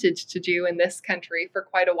attempted to do in this country for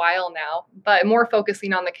quite a while now, but more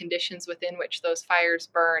focusing on the conditions within which those fires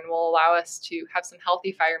burn will allow us to have some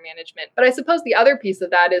healthy fire management. But I suppose the other piece of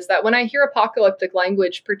that is that when I hear apocalyptic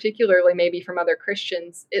language, particularly maybe from other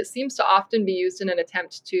Christians, it seems to often be used in an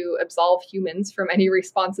attempt to absolve humans from any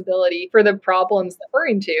responsibility for the problems that we're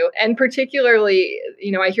into. And particularly,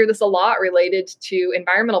 I hear this a lot related to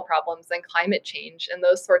environmental problems and climate change and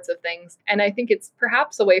those sorts of things. And I think it's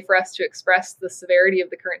perhaps a way for us to express the severity of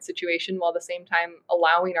the current situation while at the same time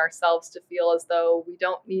allowing ourselves to feel as though we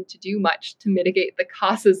don't need to do much to mitigate the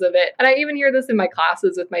causes of it. And I even hear this in my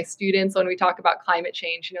classes with my students when we talk about climate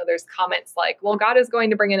change. There's comments like, well, God is going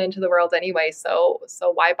to bring it into the world anyway, so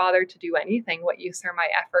why bother to do anything? What use are my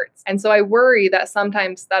efforts? And so I worry that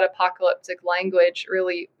sometimes that apocalyptic language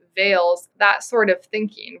really veils that sort of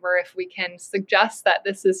thinking, where if we can suggest that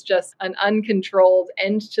this is just an uncontrolled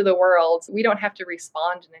end to the world, we don't have to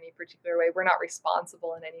respond in any particular way. We're not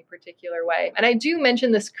responsible in any particular way. And I do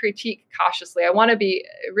mention this critique cautiously. I want to be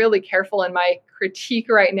really careful in my critique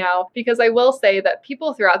right now, because I will say that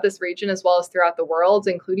people throughout this region, as well as throughout the world,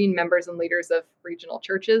 including members and leaders of regional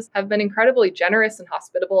churches, have been incredibly generous and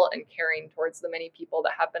hospitable and caring towards the many people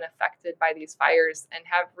that have been affected by these fires, and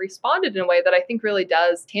have responded in a way that I think really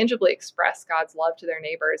does tangibly express God's love to their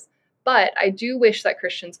neighbors. But I do wish that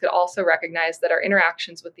Christians could also recognize that our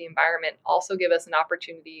interactions with the environment also give us an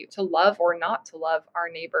opportunity to love or not to love our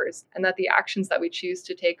neighbors, and that the actions that we choose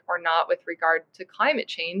to take or not with regard to climate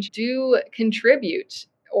change do contribute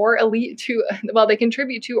or they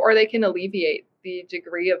contribute to or they can alleviate the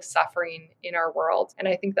degree of suffering in our world. And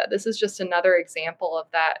I think that this is just another example of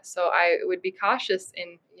that. So I would be cautious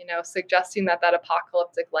in, suggesting that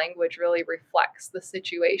apocalyptic language really reflects the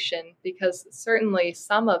situation, because certainly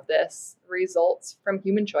some of this results from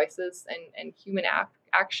human choices and human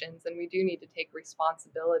actions. And we do need to take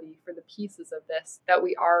responsibility for the pieces of this that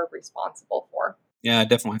we are responsible for. Yeah,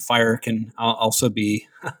 definitely. Fire can also be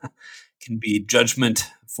can be judgment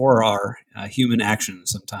for our human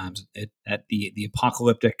actions sometimes. At the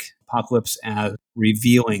apocalypse as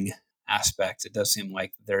revealing aspect, it does seem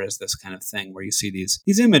like there is this kind of thing where you see these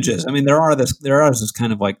images. I mean, there are this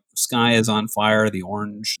kind of like sky is on fire, the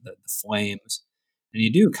orange, the flames, and you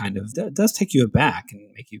do kind of, that does take you aback and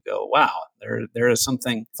make you go, wow, there is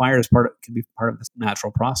something. Fire can be part of this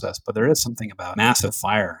natural process, but there is something about massive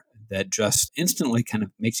fire that just instantly kind of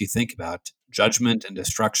makes you think about judgment and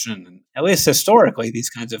destruction. And at least historically, these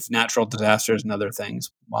kinds of natural disasters and other things,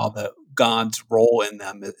 while the God's role in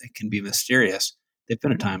them, it can be mysterious, they've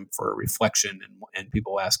been a time for reflection and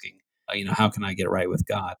people asking, how can I get right with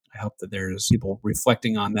God? I hope that there's people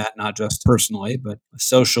reflecting on that, not just personally, but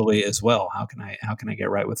socially as well. How can I get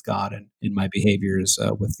right with God and in my behaviors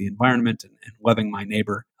with the environment and loving my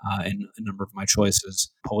neighbor in a number of my choices,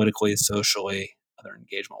 politically, socially, other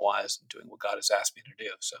engagement-wise, and doing what God has asked me to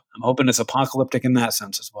do. So I'm hoping it's apocalyptic in that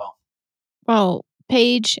sense as well. Well,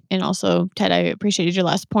 Paige, and also Ted, I appreciated your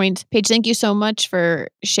last point. Paige, thank you so much for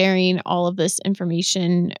sharing all of this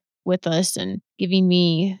information with us and giving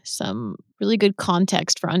me some really good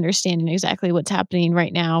context for understanding exactly what's happening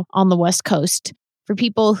right now on the West Coast. For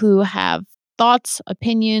people who have thoughts,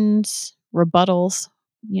 opinions, rebuttals,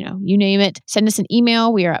 you name it, send us an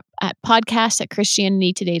email. We are at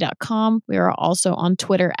podcast@christianitytoday.com. We are also on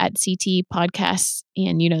Twitter at CT Podcasts.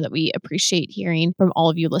 And you know that we appreciate hearing from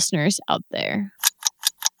all of you listeners out there.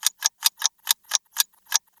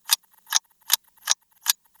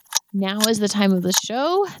 Now is the time of the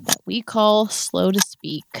show that we call Slow to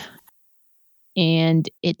Speak. And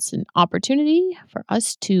it's an opportunity for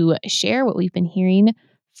us to share what we've been hearing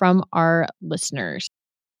from our listeners.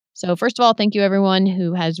 So first of all, thank you everyone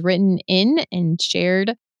who has written in and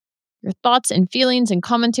shared your thoughts and feelings and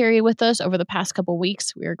commentary with us over the past couple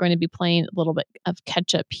weeks. We are going to be playing a little bit of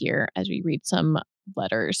catch up here as we read some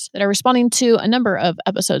letters that are responding to a number of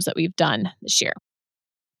episodes that we've done this year.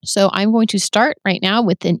 So I'm going to start right now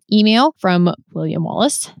with an email from William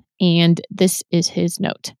Wallace, and this is his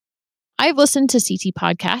note. I've listened to CT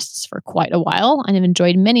podcasts for quite a while and have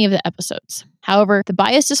enjoyed many of the episodes. However, the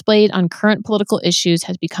bias displayed on current political issues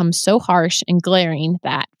has become so harsh and glaring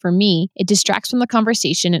that, for me, it distracts from the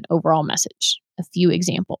conversation and overall message. A few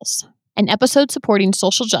examples. An episode supporting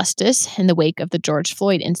social justice in the wake of the George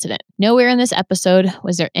Floyd incident. Nowhere in this episode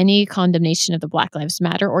was there any condemnation of the Black Lives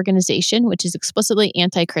Matter organization, which is explicitly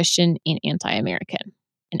anti-Christian and anti-American.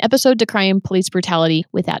 An episode decrying police brutality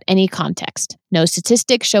without any context. No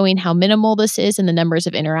statistics showing how minimal this is in the numbers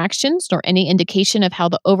of interactions, nor any indication of how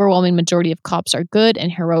the overwhelming majority of cops are good and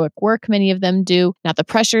heroic work many of them do, not the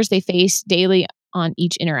pressures they face daily on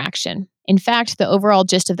each interaction. In fact, the overall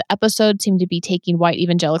gist of the episode seemed to be taking white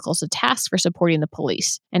evangelicals to task for supporting the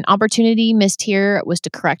police. An opportunity missed here was to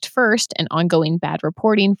correct first and ongoing bad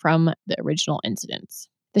reporting from the original incidents.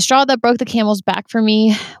 The straw that broke the camel's back for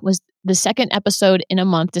me was the second episode in a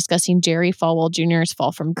month discussing Jerry Falwell Jr.'s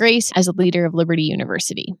fall from grace as a leader of Liberty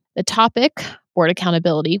University. The topic, board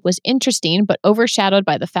accountability, was interesting but overshadowed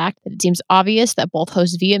by the fact that it seems obvious that both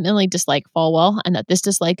hosts vehemently dislike Falwell and that this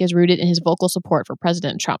dislike is rooted in his vocal support for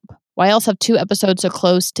President Trump. Why else have two episodes so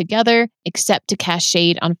close together except to cast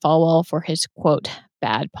shade on Falwell for his, quote,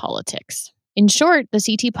 bad politics? In short, the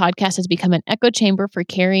CT podcast has become an echo chamber for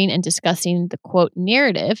carrying and discussing the, quote,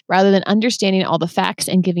 narrative rather than understanding all the facts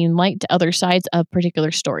and giving light to other sides of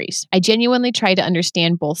particular stories. I genuinely try to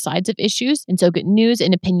understand both sides of issues and so get news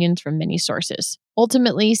and opinions from many sources.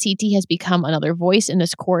 Ultimately, CT has become another voice in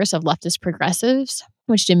this chorus of leftist progressives,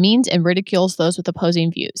 which demeans and ridicules those with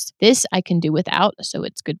opposing views. This I can do without, so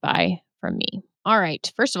it's goodbye from me. All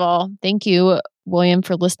right. First of all, thank you, William,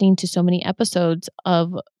 for listening to so many episodes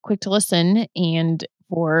of Quick to Listen, and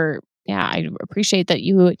I appreciate that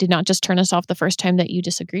you did not just turn us off the first time that you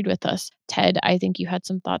disagreed with us. Ted, I think you had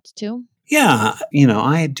some thoughts too. Yeah,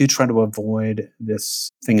 I do try to avoid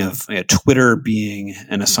this thing of Twitter being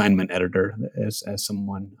an assignment editor, as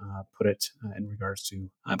someone put it in regards to,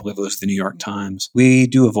 I believe it was the New York Times. We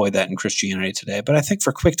do avoid that in Christianity Today, but I think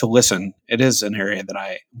for Quick to Listen, it is an area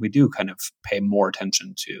that we do kind of pay more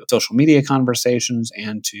attention to social media conversations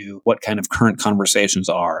and to what kind of current conversations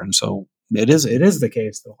are. And so it is the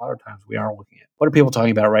case that a lot of times we are looking at what are people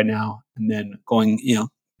talking about right now, and then going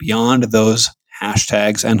beyond those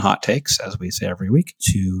hashtags and hot takes, as we say every week,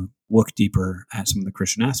 to look deeper at some of the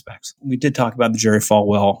Christian aspects. We did talk about the Jerry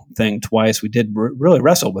Falwell thing twice. We did really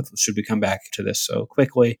wrestle with, should we come back to this so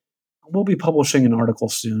quickly? We'll be publishing an article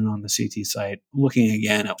soon on the CT site, looking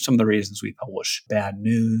again at some of the reasons we publish bad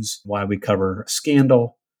news, why we cover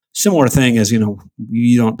scandal. Similar thing as,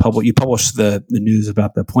 you publish the news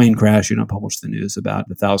about the plane crash. You don't publish the news about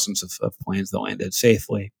the thousands of planes that landed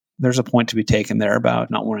safely. There's a point to be taken there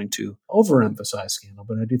about not wanting to overemphasize scandal,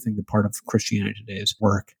 but I do think that part of Christianity Today's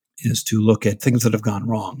work is to look at things that have gone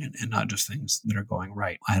wrong and not just things that are going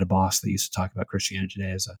right. I had a boss that used to talk about Christianity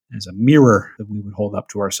Today as a mirror that we would hold up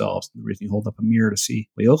to ourselves. And the reason you hold up a mirror to see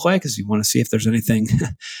what you look like is you want to see if there's anything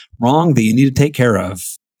wrong that you need to take care of.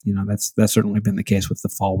 That's certainly been the case with the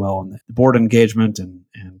Falwell and the board engagement, and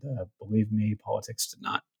believe me, politics did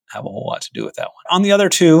not have a whole lot to do with that one. On the other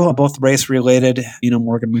two, both race related,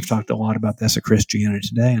 Morgan, we've talked a lot about this at Christianity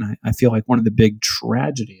Today, and I feel like one of the big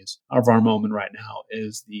tragedies of our moment right now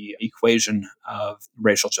is the equation of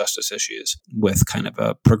racial justice issues with kind of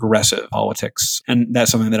a progressive politics. And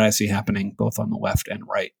that's something that I see happening both on the left and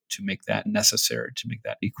right to make that necessary, to make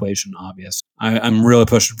that equation obvious. I'm really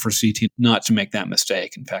pushing for CT not to make that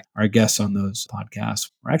mistake. In fact, our guests on those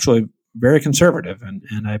podcasts are actually very conservative.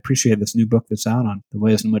 And I appreciate this new book that's out on the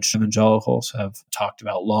ways in which evangelicals have talked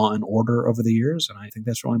about law and order over the years. And I think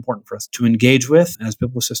that's really important for us to engage with as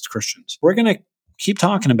biblicist Christians. We're going to keep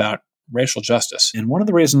talking about racial justice. And one of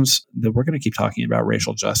the reasons that we're going to keep talking about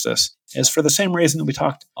racial justice is for the same reason that we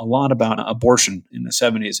talked a lot about abortion in the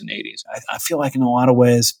 70s and 80s. I feel like in a lot of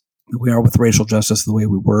ways, we are with racial justice the way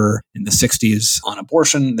we were in the 60s on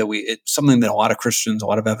abortion, it's something that a lot of Christians, a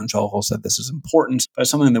lot of evangelicals said this is important, but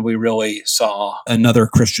it's something that we really saw another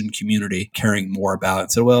Christian community caring more about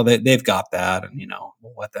and said, well, they've got that, and,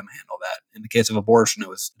 we'll let them handle that. In the case of abortion, it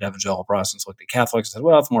was that evangelical Protestants looked at Catholics and said,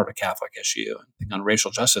 well, it's more of a Catholic issue. I think on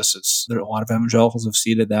racial justice, there are a lot of evangelicals have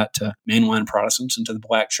ceded that to mainline Protestants and to the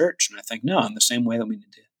Black church. And I think, no, in the same way that we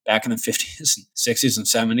need to back in the 50s and 60s and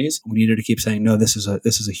 70s, we needed to keep saying, no, this is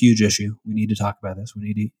a huge issue. We need to talk about this.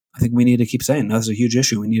 I think we need to keep saying, no, this is a huge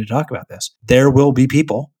issue. We need to talk about this. There will be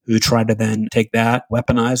people who try to then take that,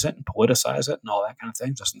 weaponize it, and politicize it, and all that kind of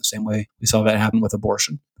thing, just in the same way we saw that happen with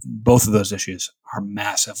abortion. Both of those issues are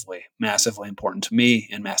massively, massively important to me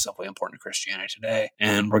and massively important to Christianity Today.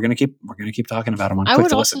 And we're going to keep talking about them on Quick to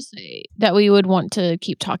Listen. I would also say that we would want to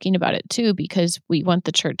keep talking about it too, because we want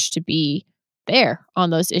the church to be there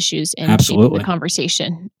on those issues and shaping the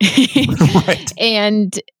conversation. Right.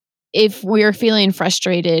 And if we're feeling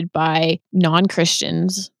frustrated by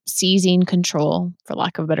non-Christians seizing control, for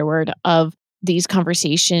lack of a better word, of these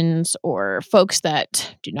conversations, or folks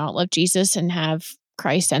that do not love Jesus and have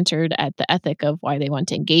Christ-centered at the ethic of why they want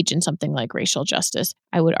to engage in something like racial justice,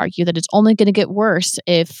 I would argue that it's only going to get worse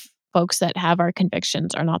if folks that have our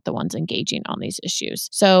convictions are not the ones engaging on these issues.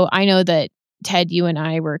 So I know that Ted, you and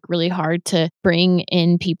I work really hard to bring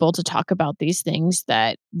in people to talk about these things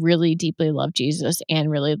that really deeply love Jesus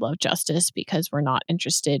and really love justice, because we're not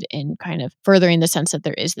interested in kind of furthering the sense that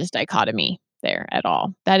there is this dichotomy there at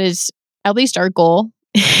all. That is at least our goal.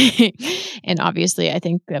 And obviously, I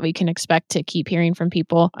think that we can expect to keep hearing from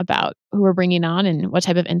people about who we're bringing on and what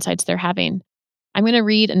type of insights they're having. I'm going to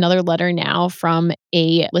read another letter now from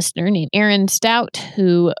a listener named Aaron Stout,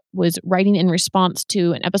 who was writing in response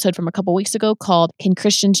to an episode from a couple weeks ago called "Can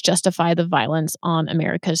Christians Justify the Violence on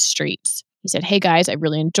America's Streets?" He said, "Hey guys, I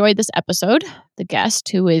really enjoyed this episode. The guest,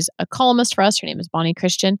 who is a columnist for us, her name is Bonnie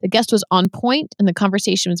Christian. The guest was on point and the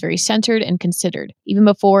conversation was very centered and considered. Even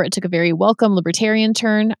before it took a very welcome libertarian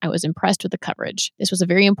turn, I was impressed with the coverage. This was a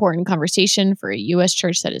very important conversation for a U.S.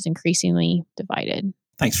 church that is increasingly divided."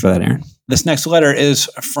 Thanks for that, Aaron. This next letter is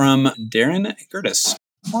from Darren Gertis.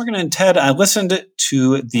 Morgan and Ted, I listened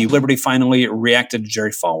to the Liberty Finally Reacted to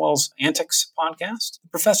Jerry Falwell's Antics podcast. The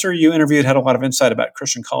professor you interviewed had a lot of insight about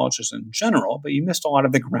Christian colleges in general, but you missed a lot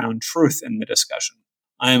of the ground truth in the discussion.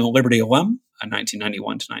 I am a Liberty alum,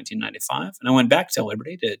 1991 to 1995, and I went back to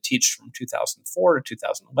Liberty to teach from 2004 to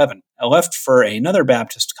 2011. I left for another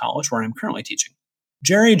Baptist college where I'm currently teaching.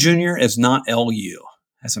 Jerry Jr. is not LU.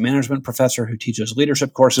 As a management professor who teaches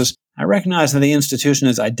leadership courses, I recognize that the institution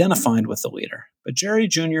is identified with the leader, but Jerry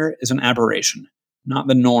Jr. is an aberration. not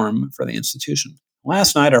the norm for the institution.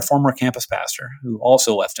 Last night, our former campus pastor, who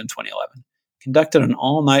also left in 2011, conducted an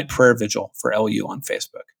all-night prayer vigil for LU on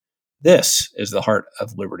Facebook. This is the heart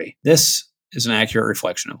of liberty. This is an accurate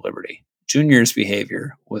reflection of liberty. Junior's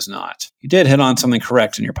behavior was not. You did hit on something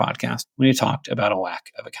correct in your podcast when you talked about a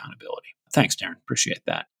lack of accountability. Thanks, Darren. Appreciate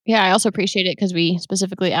that. Yeah, I also appreciate it because we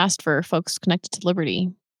specifically asked for folks connected to Liberty.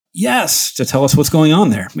 Yes, to tell us what's going on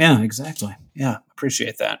there. Yeah, exactly. Yeah,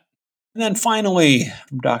 appreciate that. And then finally,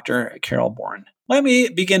 from Dr. Carol Bourne. Let me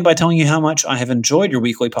begin by telling you how much I have enjoyed your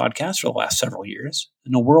weekly podcast for the last several years.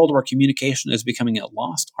 In a world where communication is becoming a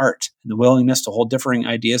lost art and the willingness to hold differing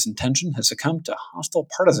ideas and tension has succumbed to hostile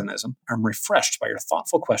partisanism, I'm refreshed by your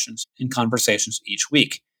thoughtful questions and conversations each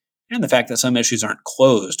week, and the fact that some issues aren't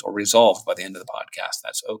closed or resolved by the end of the podcast.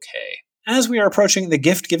 That's okay. As we are approaching the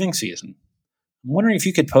gift-giving season, I'm wondering if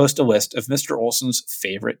you could post a list of Mr. Olson's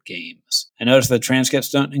favorite games. I notice the transcripts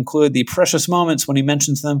don't include the precious moments when he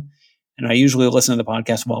mentions them, and I usually listen to the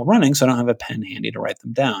podcast while running, so I don't have a pen handy to write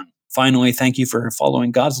them down. Finally, thank you for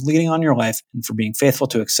following God's leading on your life and for being faithful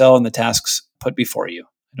to excel in the tasks put before you.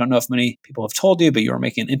 I don't know if many people have told you, but you are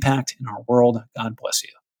making an impact in our world. God bless you.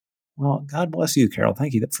 Well, God bless you, Carol.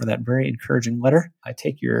 Thank you for that very encouraging letter. I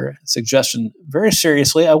take your suggestion very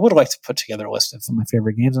seriously. I would like to put together a list of some of my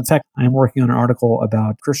favorite games. In fact, I am working on an article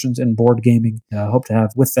about Christians in board gaming. I hope to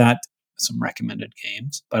have with that some recommended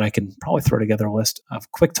games, but I can probably throw together a list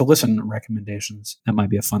of quick-to-listen recommendations. That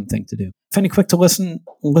might be a fun thing to do. If any quick-to-listen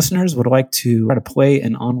listeners would like to try to play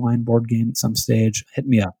an online board game at some stage, hit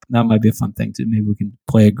me up. That might be a fun thing to do. Maybe we can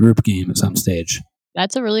play a group game at some stage.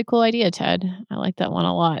 That's a really cool idea, Ted. I like that one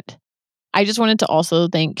a lot. I just wanted to also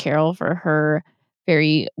thank Carol for her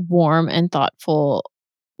very warm and thoughtful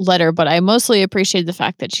letter, but I mostly appreciated the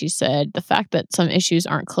fact that she said the fact that some issues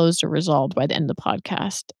aren't closed or resolved by the end of the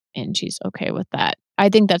podcast, and she's okay with that. I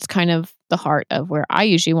think that's kind of the heart of where I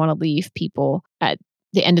usually want to leave people at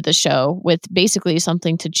the end of the show with basically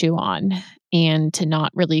something to chew on and to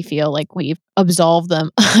not really feel like we've absolved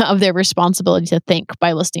them of their responsibility to think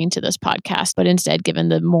by listening to this podcast, but instead given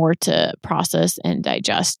them more to process and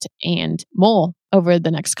digest and mull over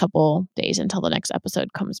the next couple days until the next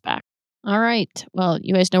episode comes back. All right. Well,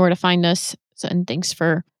 you guys know where to find us. So, and thanks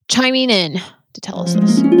for chiming in to tell us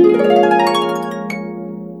this.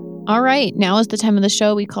 All right, now is the time of the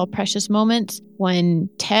show we call Precious Moments, when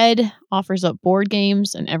Ted offers up board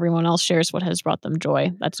games and everyone else shares what has brought them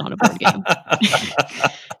joy. That's not a board game.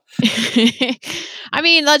 I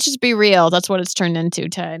mean, let's just be real. That's what it's turned into,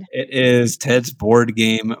 Ted. It is Ted's board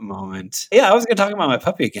game moment. Yeah, I was going to talk about my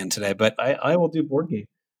puppy again today, but I will do board game.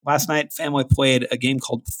 Last night, family played a game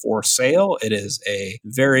called For Sale. It is a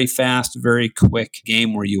very fast, very quick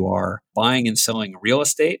game where you are buying and selling real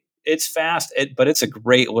estate. It's fast, but it's a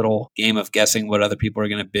great little game of guessing what other people are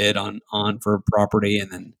going to bid on for property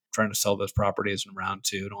and then trying to sell those properties in round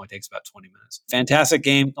two. It only takes about 20 minutes. Fantastic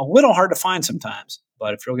game. A little hard to find sometimes,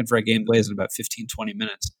 but if you're looking for a game plays in about 15, 20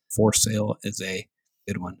 minutes, For Sale is a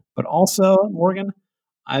good one. But also, Morgan,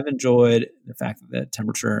 I've enjoyed the fact that the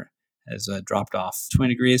temperature has dropped off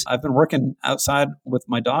 20 degrees. I've been working outside with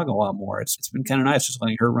my dog a lot more. It's been kind of nice just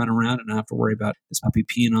letting her run around and not have to worry about this puppy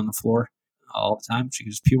peeing on the floor all the time. She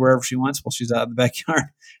can just pee wherever she wants while she's out in the backyard.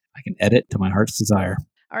 I can edit to my heart's desire.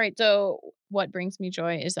 All right. So what brings me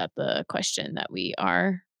joy? Is that the question that we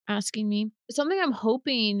are asking me? Something I'm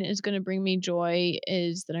hoping is going to bring me joy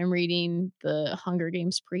is that I'm reading the Hunger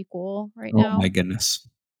Games prequel right now. Oh my goodness.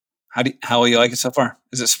 How will you like it so far?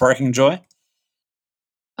 Is it sparking joy?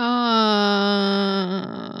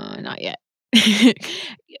 Not yet.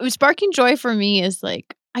 Sparking joy for me is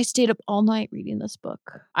like, I stayed up all night reading this book.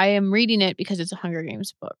 I am reading it because it's a Hunger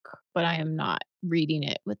Games book, but I am not reading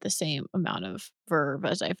it with the same amount of verve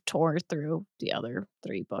as I've tore through the other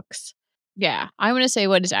 3 books. Yeah, I'm going to say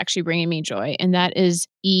what is actually bringing me joy, and that is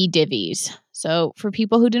eDivvies. So for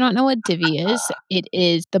people who do not know what Divvy is, it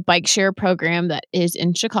is the bike share program that is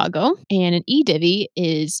in Chicago, and an eDivvy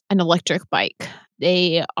is an electric bike.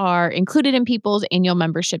 They are included in people's annual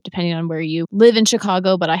membership depending on where you live in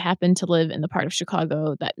Chicago, but I happen to live in the part of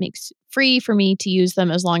Chicago that makes free for me to use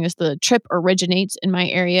them as long as the trip originates in my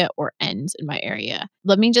area or ends in my area.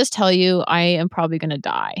 Let me just tell you, I am probably going to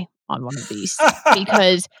die on one of these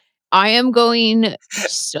because I am going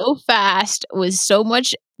so fast with so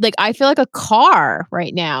much, like I feel like a car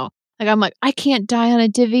right now. Like I'm like, I can't die on a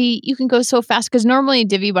divvy. You can go so fast because normally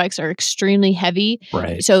divvy bikes are extremely heavy.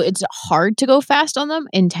 Right. So it's hard to go fast on them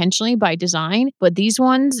intentionally by design. But these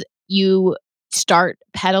ones, you start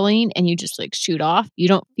pedaling and you just like shoot off. You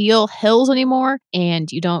don't feel hills anymore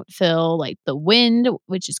and you don't feel like the wind,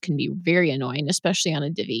 which can be very annoying, especially on a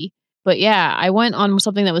divvy. But yeah, I went on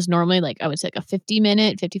something that was normally like, I would say like a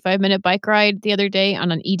 50-minute, 55-minute bike ride the other day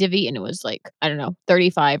on an eDivvy, and it was like, I don't know,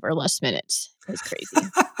 35 or less minutes. It was crazy.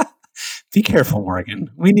 Be careful, Morgan.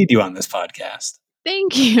 We need you on this podcast.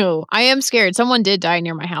 Thank you. I am scared. Someone did die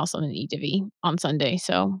near my house on an eDivvy on Sunday,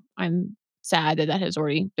 so I'm sad that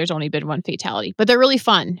there's only been one fatality. But they're really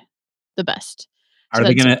fun. The best. Are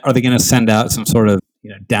they gonna send out some sort of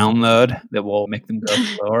download that will make them go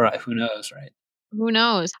slower? Who knows, right? Who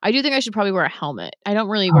knows? I do think I should probably wear a helmet. I don't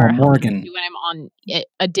really wear a helmet when I'm on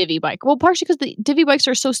a Divvy bike. Well, partially because the Divvy bikes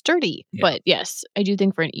are so sturdy. Yeah. But yes, I do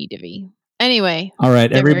think for an eDivvy. Anyway. All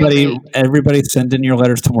right, everybody send in your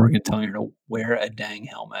letters to Morgan telling her to wear a dang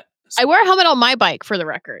helmet. I wear a helmet on my bike, for the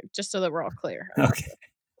record, just so that we're all clear. Okay.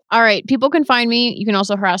 All right, people can find me. You can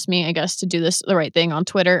also harass me, I guess, to do the right thing on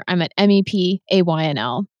Twitter. I'm at MEPAYNL.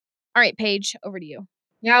 All right, Paige, over to you.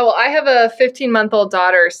 Yeah, well, I have a 15-month-old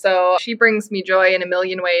daughter, so she brings me joy in a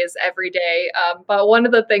million ways every day. But one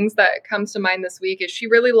of the things that comes to mind this week is she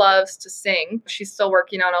really loves to sing. She's still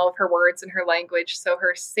working on all of her words and her language, so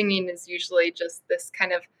her singing is usually just this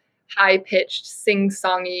kind of high-pitched,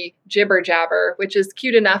 sing-songy jibber-jabber, which is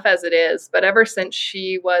cute enough as it is. But ever since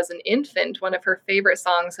she was an infant, one of her favorite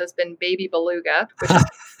songs has been Baby Beluga, which is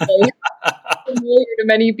familiar to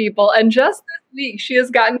many people. And just this week, she has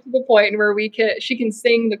gotten to the point where she can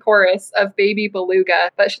sing the chorus of Baby Beluga,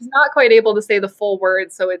 but she's not quite able to say the full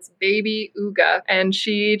word, so it's Baby Ooga. And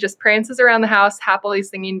she just prances around the house happily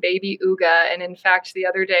singing Baby Ooga. And in fact, the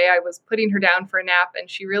other day, I was putting her down for a nap, and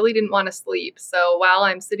she really didn't want to sleep. So while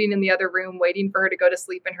I'm sitting in the other room waiting for her to go to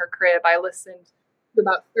sleep in her crib, I listened to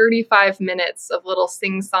about 35 minutes of little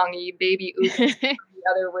sing-songy Baby Ooga in the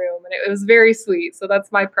other room, and it was very sweet. So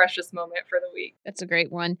that's my precious moment for the week. That's a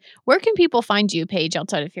great one. Where can people find you, Paige,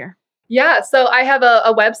 outside of here? Yeah, so I have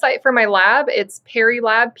a website for my lab. It's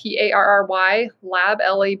ParryLab, PARRY,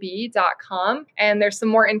 lablab.com. And there's some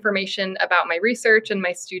more information about my research and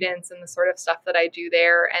my students and the sort of stuff that I do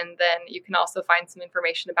there. And then you can also find some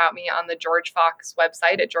information about me on the George Fox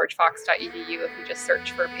website at georgefox.edu if you just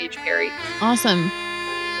search for Paige Perry. Awesome.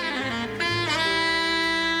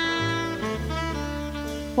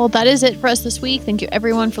 Well, that is it for us this week. Thank you,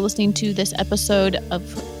 everyone, for listening to this episode of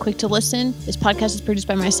Quick to Listen. This podcast is produced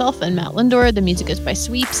by myself and Matt Lindor. The music is by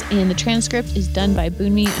Sweeps, and the transcript is done by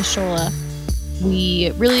Bunmi Ashola.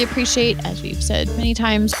 We really appreciate, as we've said many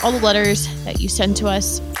times, all the letters that you send to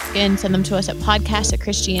us. Again, send them to us at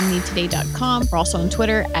podcast@christianitytoday.com. We're also on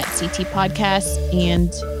Twitter at CT Podcasts.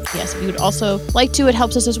 And yes, if you would also like to, it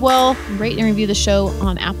helps us as well. Rate and review the show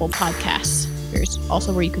on Apple Podcasts. There's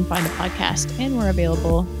also where you can find a podcast, and we're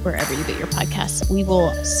available wherever you get your podcasts. We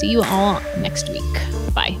will see you all next week.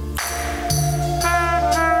 Bye.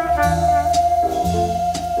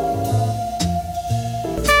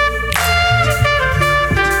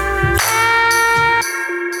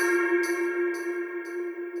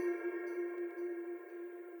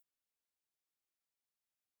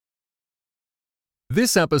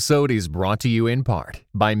 This episode is brought to you in part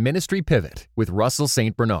by Ministry Pivot with Russell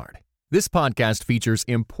St. Bernard. This podcast features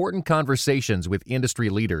important conversations with industry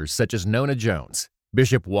leaders such as Nona Jones,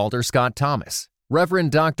 Bishop Walter Scott Thomas,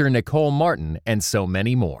 Reverend Dr. Nicole Martin, and so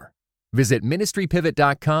many more. Visit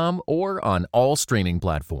ministrypivot.com or on all streaming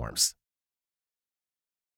platforms.